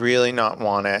really, really not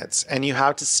want it. And you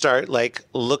have to start like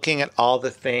looking at all the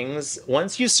things.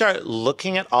 Once you start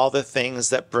looking at all the things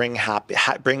that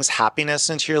brings happiness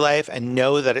into your life and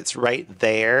know that it's right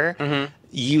there,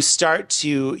 you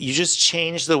just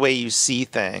change the way you see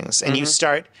things, and you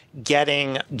start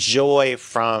getting joy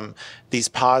from these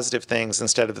positive things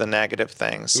instead of the negative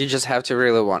things. You just have to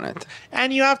really want it.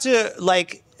 And you have to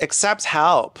like accept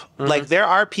help. Like there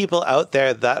are people out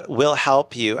there that will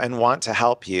help you and want to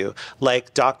help you.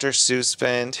 Like Dr.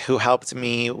 Suspend, who helped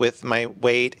me with my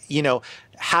weight, you know,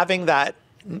 having that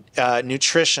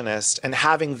nutritionist and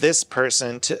having this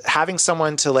person having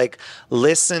someone to like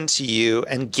listen to you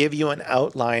and give you an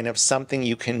outline of something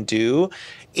you can do.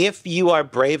 If you are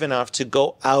brave enough to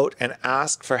go out and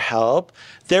ask for help,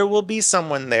 there will be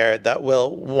someone there that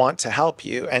will want to help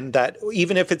you, and that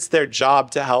even if it's their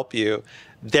job to help you,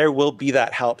 there will be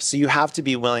that help. So you have to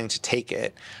be willing to take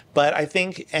it. But I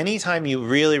think anytime you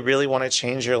really, really want to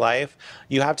change your life,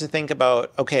 you have to think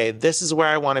about, okay, this is where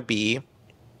I want to be.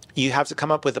 You have to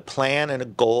come up with a plan and a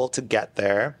goal to get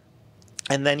there.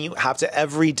 And then you have to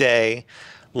every day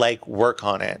like work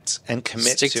on it and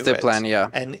commit to it. Stick to the plan,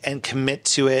 and commit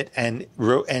to it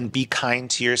and be kind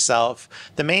to yourself.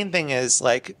 The main thing is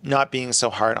like not being so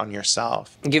hard on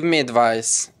yourself. Give me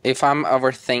advice. If I'm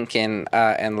overthinking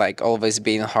and like always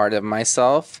being hard on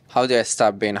myself, how do I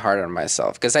stop being hard on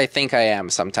myself? Because I think I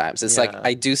am sometimes. It's like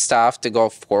I do stuff to go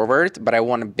forward, but I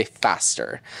want to be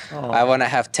faster. I want to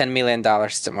have $10 million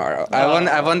tomorrow.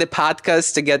 I want the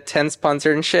podcast to get 10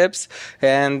 sponsorships,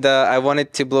 and I want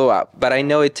it to blow up. But I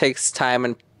know it takes time,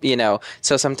 and you know,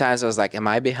 so sometimes I was like, am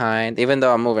I behind? Even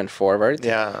though I'm moving forward.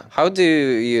 Yeah. How do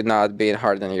you not be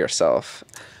hard on yourself?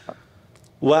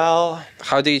 Well,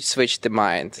 how do you switch the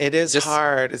mind? It is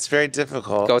hard. It's very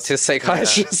difficult. Go to a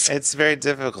psychiatrist. Yeah, it's very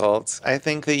difficult. I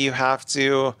think that you have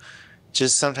to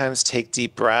just sometimes take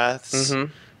deep breaths,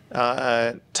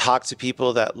 talk to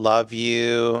people that love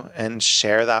you and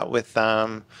share that with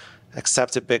them,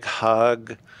 accept a big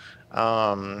hug,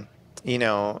 you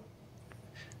know,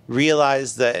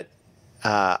 realize that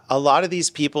a lot of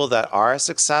these people that are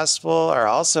successful are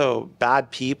also bad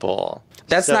people.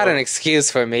 That's not an excuse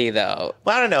for me, though.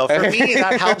 Well, I don't know. For me,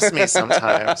 that helps me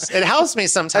sometimes. It helps me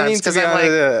sometimes because I'm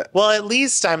like, well, at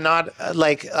least I'm not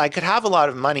like, I could have a lot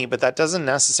of money, but that doesn't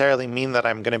necessarily mean that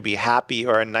I'm going to be happy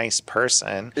or a nice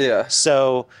person. Yeah.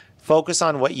 So focus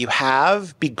on what you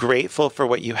have, be grateful for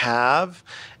what you have,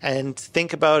 and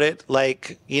think about it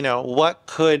like, you know,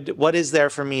 what is there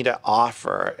for me to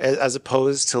offer, as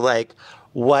opposed to like,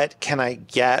 what can I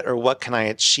get or what can I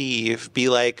achieve? Be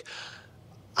like,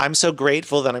 I'm so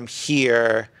grateful that I'm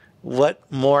here. What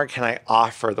more can I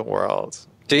offer the world?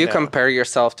 Do you compare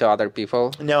yourself to other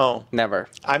people? No. Never.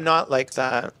 I'm not like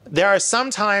that. There are some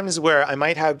times where I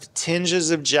might have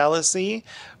tinges of jealousy,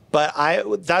 but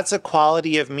that's a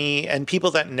quality of me, and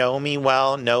people that know me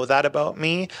well know that about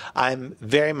me. I'm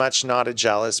very much not a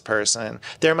jealous person.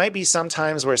 There might be some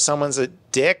times where someone's a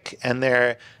dick and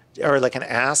or like an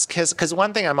ass kiss. Because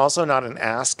one thing, I'm also not an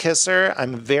ass kisser.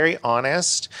 I'm very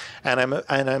honest, and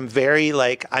I'm very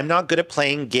like, I'm not good at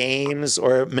playing games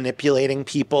or manipulating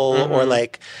people or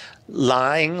like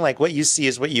lying. Like what you see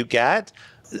is what you get.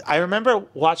 I remember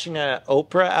watching an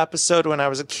Oprah episode when I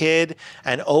was a kid,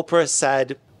 and Oprah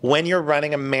said, when you're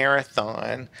running a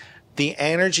marathon, the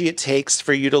energy it takes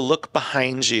for you to look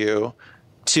behind you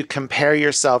to compare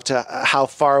yourself to how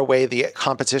far away the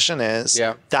competition is,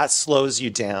 that slows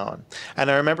you down. And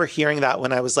I remember hearing that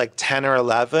when I was like 10 or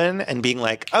 11 and being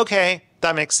like, okay,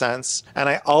 that makes sense. And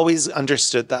I always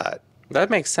understood that. That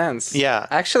makes sense. Yeah.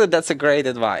 Actually, that's a great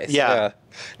advice. Yeah.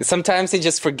 Sometimes you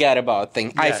just forget about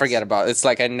things. Yes. I forget about it. It's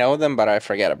like I know them, but I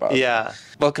forget about Yeah. them.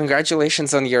 Well,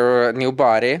 congratulations on your new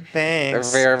body.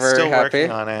 Thanks. Very, very Still happy.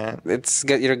 working on it. It's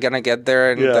good. You're gonna get there,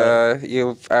 and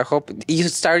I hope you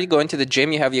started going to the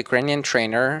gym. You have a Ukrainian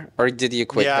trainer, or did you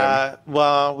quit him? Yeah,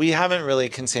 well, we haven't really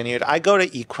continued. I go to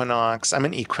Equinox. I'm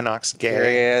an Equinox gay.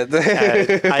 Period.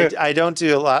 And I don't do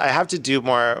a lot. I have to do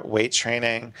more weight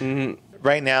training.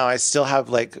 Right now, I still have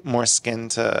like more skin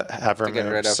to have removed.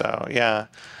 Get rid of. So yeah,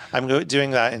 I'm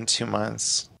doing that in 2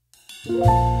 months.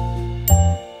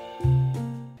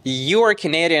 You are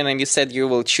Canadian, and you said you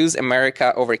will choose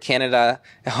America over Canada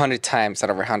 100 times out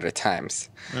of 100 times.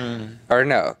 Or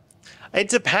no? It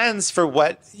depends for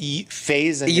what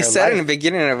phase in your life. You said in the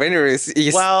beginning of interviews.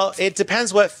 Well, it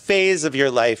depends what phase of your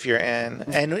life you're in.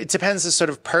 And it depends the sort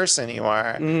of person you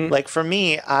are. Like for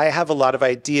me, I have a lot of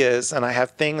ideas and I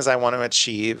have things I want to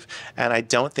achieve. And I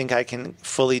don't think I can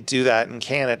fully do that in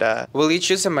Canada. Will you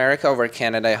choose America over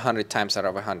Canada 100 times out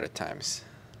of 100 times?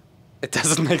 It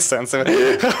doesn't make sense. I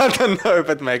don't know if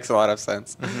it makes a lot of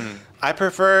sense. I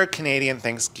prefer Canadian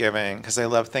Thanksgiving because I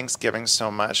love Thanksgiving so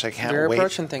much. I can't You're wait.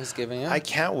 approaching Thanksgiving, yeah? I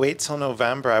can't wait till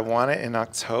November. I want it in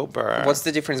October. What's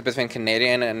the difference between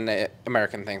Canadian and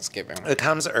American Thanksgiving? It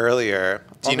comes earlier.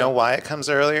 Do you know why it comes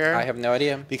earlier? I have no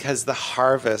idea. Because the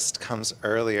harvest comes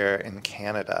earlier in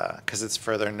Canada because it's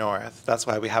further north. That's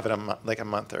why we have it like a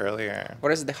month earlier.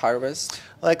 What is the harvest?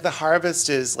 Like the harvest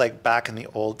is like back in the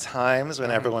old times when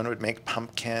everyone would make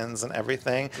pumpkins and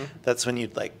everything. That's when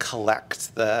you'd like collect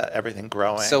everything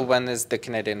growing. So when is the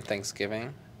Canadian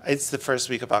Thanksgiving? It's the first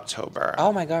week of October.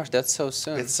 Oh my gosh, that's so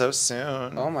soon. It's so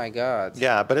soon. Oh my god.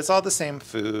 Yeah, but it's all the same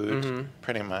food,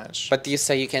 pretty much. But you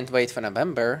say you can't wait for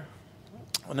November.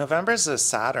 Well, November's a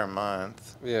sadder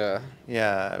month. Yeah.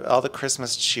 Yeah, all the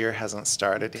Christmas cheer hasn't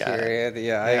started yet. Period.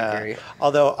 Yeah, I agree.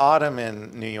 Although autumn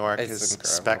in New York It's is incredible.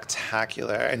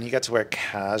 spectacular, and you get to wear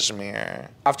cashmere.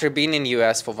 After being in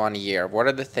US for 1 year, what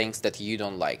are the things that you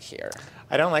don't like here?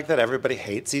 I don't like that everybody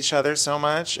hates each other so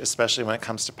much, especially when it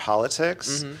comes to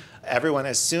politics. Everyone,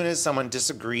 as soon as someone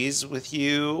disagrees with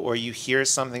you, or you hear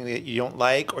something that you don't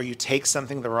like, or you take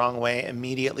something the wrong way,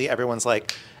 immediately everyone's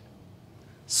like,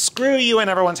 screw you, and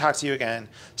everyone talk to you again.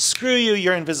 Screw you,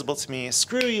 you're invisible to me.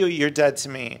 Screw you, you're dead to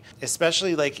me.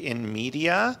 Especially like in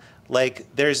media,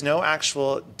 like there's no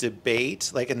actual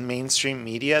debate. Like in mainstream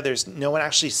media, there's no one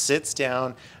actually sits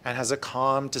down and has a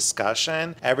calm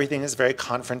discussion. Everything is very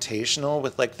confrontational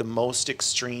with like the most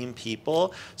extreme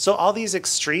people. So all these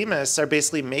extremists are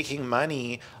basically making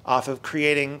money off of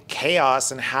creating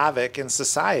chaos and havoc in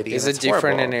society. Is and it it's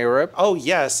different horrible. in Europe? Oh,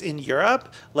 yes. In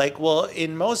Europe, like, well,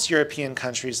 in most European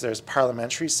countries, there's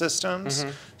parliamentary systems.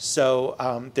 So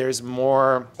there's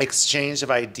more exchange of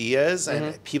ideas,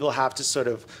 and people have to sort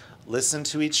of listen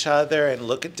to each other and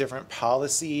look at different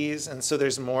policies. And so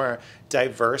there's more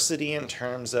diversity in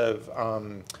terms of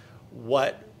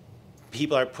what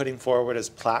people are putting forward as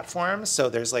platforms. So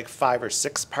there's like 5 or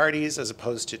 6 parties as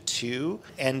opposed to 2.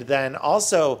 And then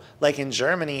also, like in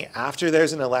Germany, after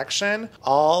there's an election,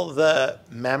 all the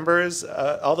members,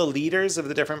 all the leaders of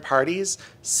the different parties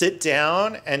sit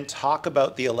down and talk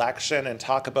about the election and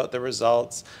talk about the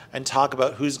results and talk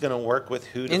about who's going to work with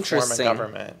who to form a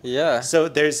government. Yeah. So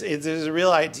there's a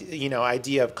real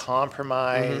idea of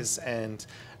compromise and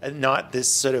not this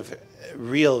sort of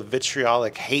real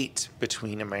vitriolic hate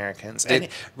between Americans. And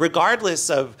regardless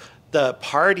of the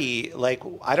party, like,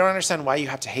 I don't understand why you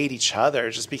have to hate each other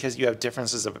just because you have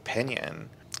differences of opinion.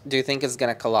 Do you think it's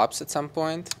going to collapse at some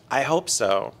point? I hope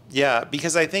so. Yeah,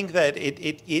 because I think that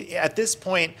it at this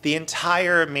point, the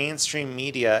entire mainstream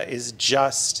media is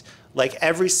just like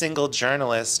every single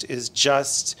journalist is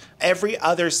just every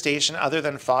other station other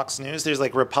than Fox News. There's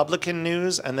like Republican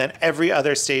news, and then every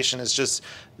other station is just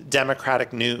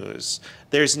Democratic news.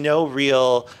 There's no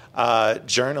real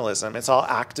journalism. It's all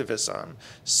activism.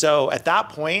 So at that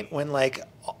point, when like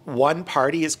one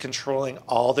party is controlling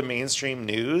all the mainstream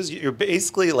news, you're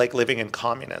basically like living in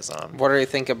communism. What do you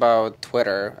think about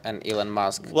Twitter and Elon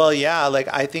Musk? Well, yeah, like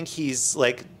I think he's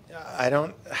like, I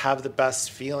don't have the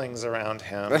best feelings around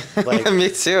him. Like, Me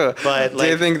too. But do like,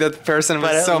 you think that person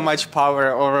with so much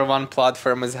power over one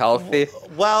platform is healthy?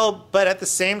 Well, but at the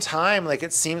same time, like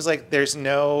it seems like there's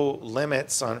no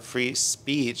limits on free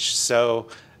speech. So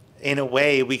in a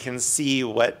way, we can see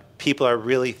what people are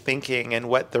really thinking and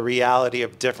what the reality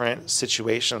of different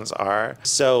situations are.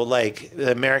 So like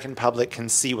the American public can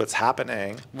see what's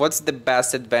happening. What's the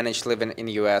best advantage living in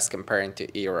US comparing to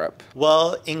Europe?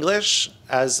 Well, English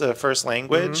as a first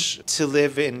language. To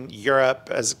live in Europe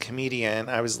as a comedian,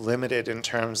 I was limited in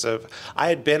terms of, I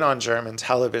had been on German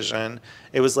television.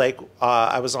 It was like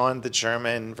I was on the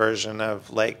German version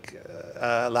of like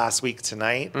Last Week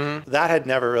Tonight. That had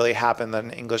never really happened, that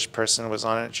an English person was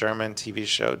on a German TV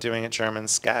show doing a German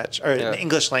sketch, or an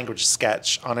English language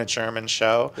sketch on a German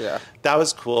show. That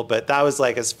was cool, but that was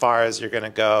like as far as you're going to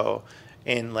go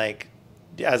in like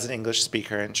as an English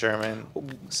speaker in German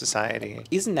society.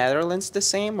 Is Netherlands the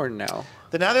same or no?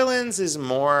 The Netherlands is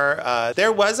more,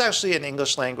 there was actually an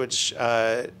English language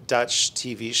Dutch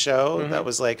TV show that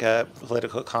was like a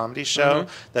political comedy show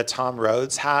that Tom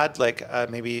Rhodes had like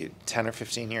maybe 10 or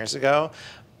 15 years ago.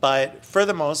 But for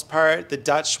the most part, the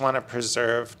Dutch want to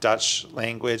preserve Dutch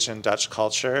language and Dutch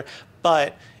culture.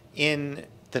 But in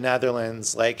the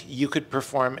Netherlands, like you could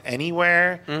perform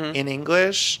anywhere in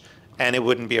English and it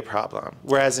wouldn't be a problem.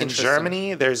 Whereas in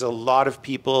Germany, there's a lot of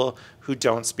people who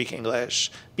don't speak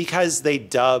English because they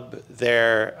dub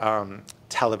their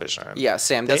television. Yeah,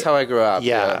 same. That's how I grew up.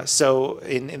 Yeah. So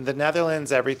in the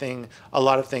Netherlands, a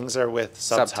lot of things are with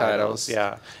subtitles.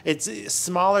 Yeah. It's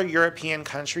smaller European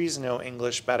countries know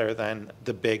English better than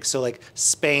the big. So like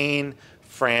Spain,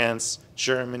 France,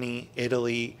 Germany,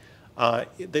 Italy,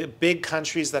 the big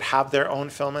countries that have their own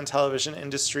film and television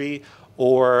industry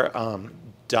or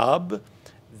dub,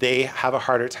 they have a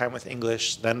harder time with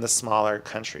English than the smaller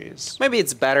countries. Maybe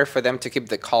it's better for them to keep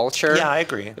the culture. Yeah, I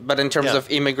agree. But in terms of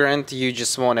immigrant, you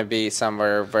just want to be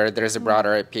somewhere where there's a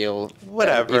broader appeal.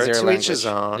 Whatever, to each his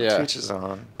own. To each his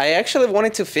own. I actually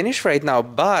wanted to finish right now,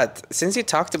 but since you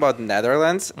talked about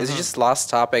Netherlands, it's just last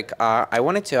topic. I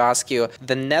wanted to ask you,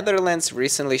 the Netherlands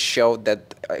recently showed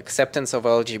that acceptance of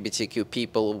LGBTQ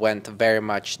people went very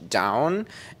much down,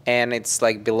 and it's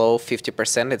like below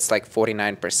 50%. It's like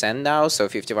 49% now, so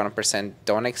 51%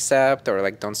 don't accept or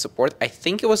like don't support. I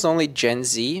think it was only Gen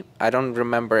Z. I don't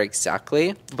remember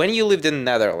exactly. When you lived in the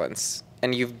Netherlands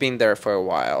and you've been there for a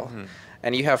while,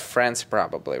 and you have friends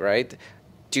probably, right?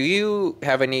 Do you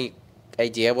have any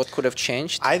idea what could have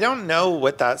changed? I don't know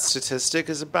what that statistic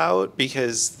is about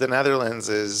because the Netherlands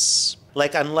is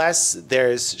like, unless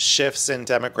there's shifts in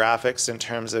demographics in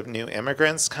terms of new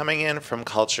immigrants coming in from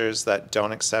cultures that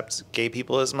don't accept gay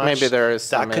people as much. Maybe there is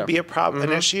that could be a problem,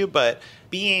 an issue, but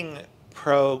being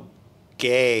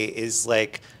pro-gay is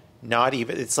like not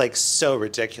even, it's like so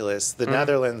ridiculous. The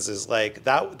Netherlands is like,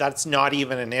 that's not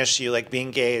even an issue. Like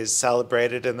being gay is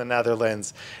celebrated in the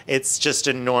Netherlands. It's just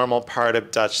a normal part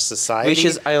of Dutch society. Which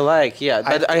is, I like, yeah.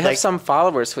 But I have some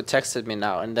followers who texted me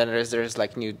now, and then there's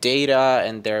like new data,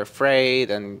 and they're afraid,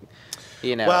 and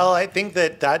you know. Well, I think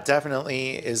that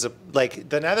definitely is like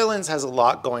the Netherlands has a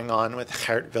lot going on with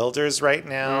Geert-Wilders right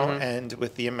now, and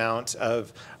with the amount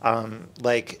of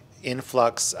like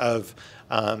influx of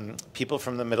people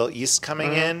from the Middle East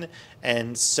coming in,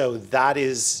 and so that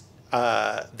is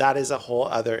a whole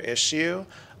other issue.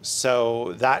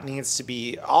 So that needs to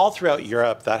be all throughout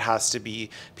Europe. That has to be,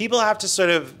 people have to sort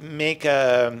of make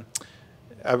a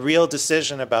real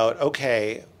decision about,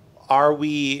 okay,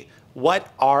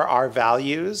 what are our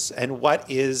values and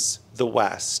what is the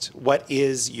West? What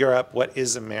is Europe? What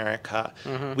is America?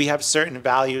 We have certain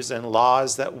values and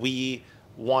laws that we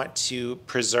want to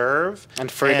preserve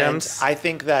and freedoms. And I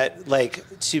think that like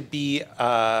to be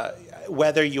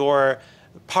whether you're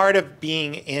part of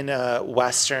being in a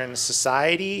Western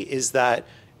society is that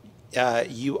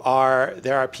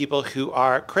there are people who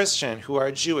are Christian, who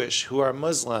are Jewish, who are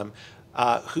Muslim,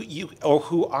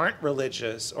 who aren't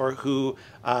religious, or who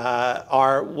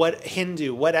are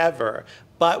Hindu, whatever,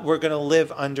 but we're going to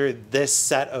live under this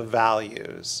set of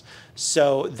values.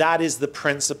 So that is the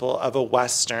principle of a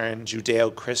Western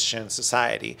Judeo-Christian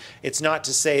society. It's not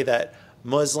to say that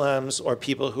Muslims or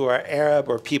people who are Arab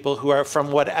or people who are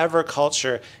from whatever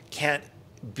culture can't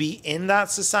be in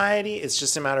that society. It's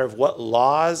just a matter of what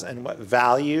laws and what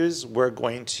values we're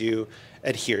going to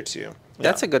adhere to.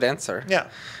 That's a good answer. Yeah.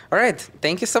 All right.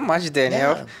 Thank you so much,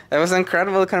 Daniel. Yeah. That was an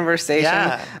incredible conversation.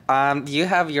 Yeah. You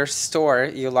have your store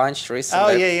you launched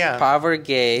recently. Oh, yeah. Power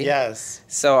Gay. Yes.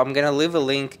 So I'm going to leave a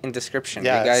link in description.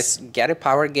 Yes. You guys get a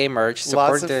Power Gay merch.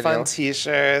 Support Lots of Daniel. fun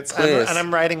t-shirts. Please. And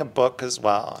I'm writing a book as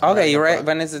well. Okay, you write.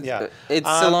 When is it? Yeah. It's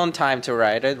still on time to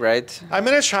write it, right? I'm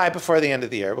going to try before the end of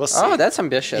the year. We'll see. Oh, that's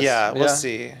ambitious. Yeah, we'll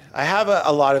see. I have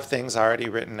a lot of things already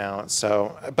written out.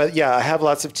 So, but yeah, I have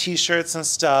lots of t-shirts and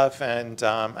stuff, and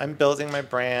I'm building my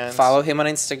brand. and follow him on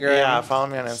Instagram. Yeah, follow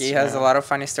me on Instagram. He has a lot of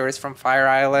funny stories from Fire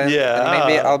Island. Yeah. And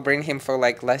maybe I'll bring him for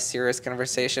like less serious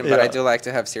conversation, but I do like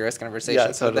to have serious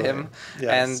conversations with him.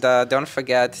 Yes. And don't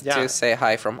forget to say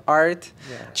hi from Art.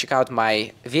 Yeah. Check out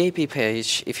my VIP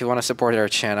page if you want to support our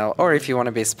channel or if you want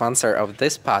to be a sponsor of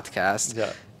this podcast.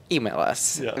 Yeah. Email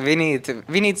us. Yeah. We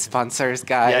need sponsors,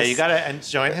 guys. Yeah, you gotta and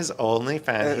join his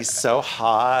OnlyFans. He's so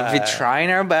hot. We're trying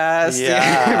our best.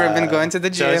 Yeah. We've been going to the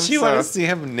gym. Don't you want to see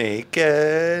him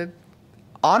naked?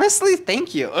 Honestly,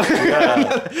 thank you.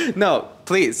 Yeah. No,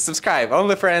 please subscribe. All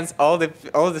the friends, all the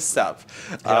stuff.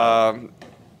 Yeah.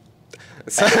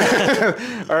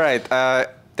 All right.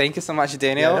 Thank you so much,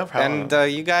 Daniel. Yeah, no problem.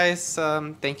 And you guys,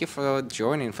 thank you for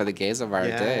joining for the Gaze of Our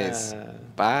Days.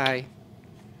 Bye.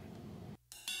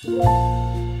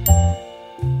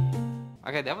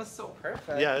 Okay, that was so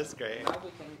perfect. Yeah, that's great. Now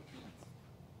we can eat.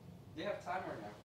 Do you have time or no?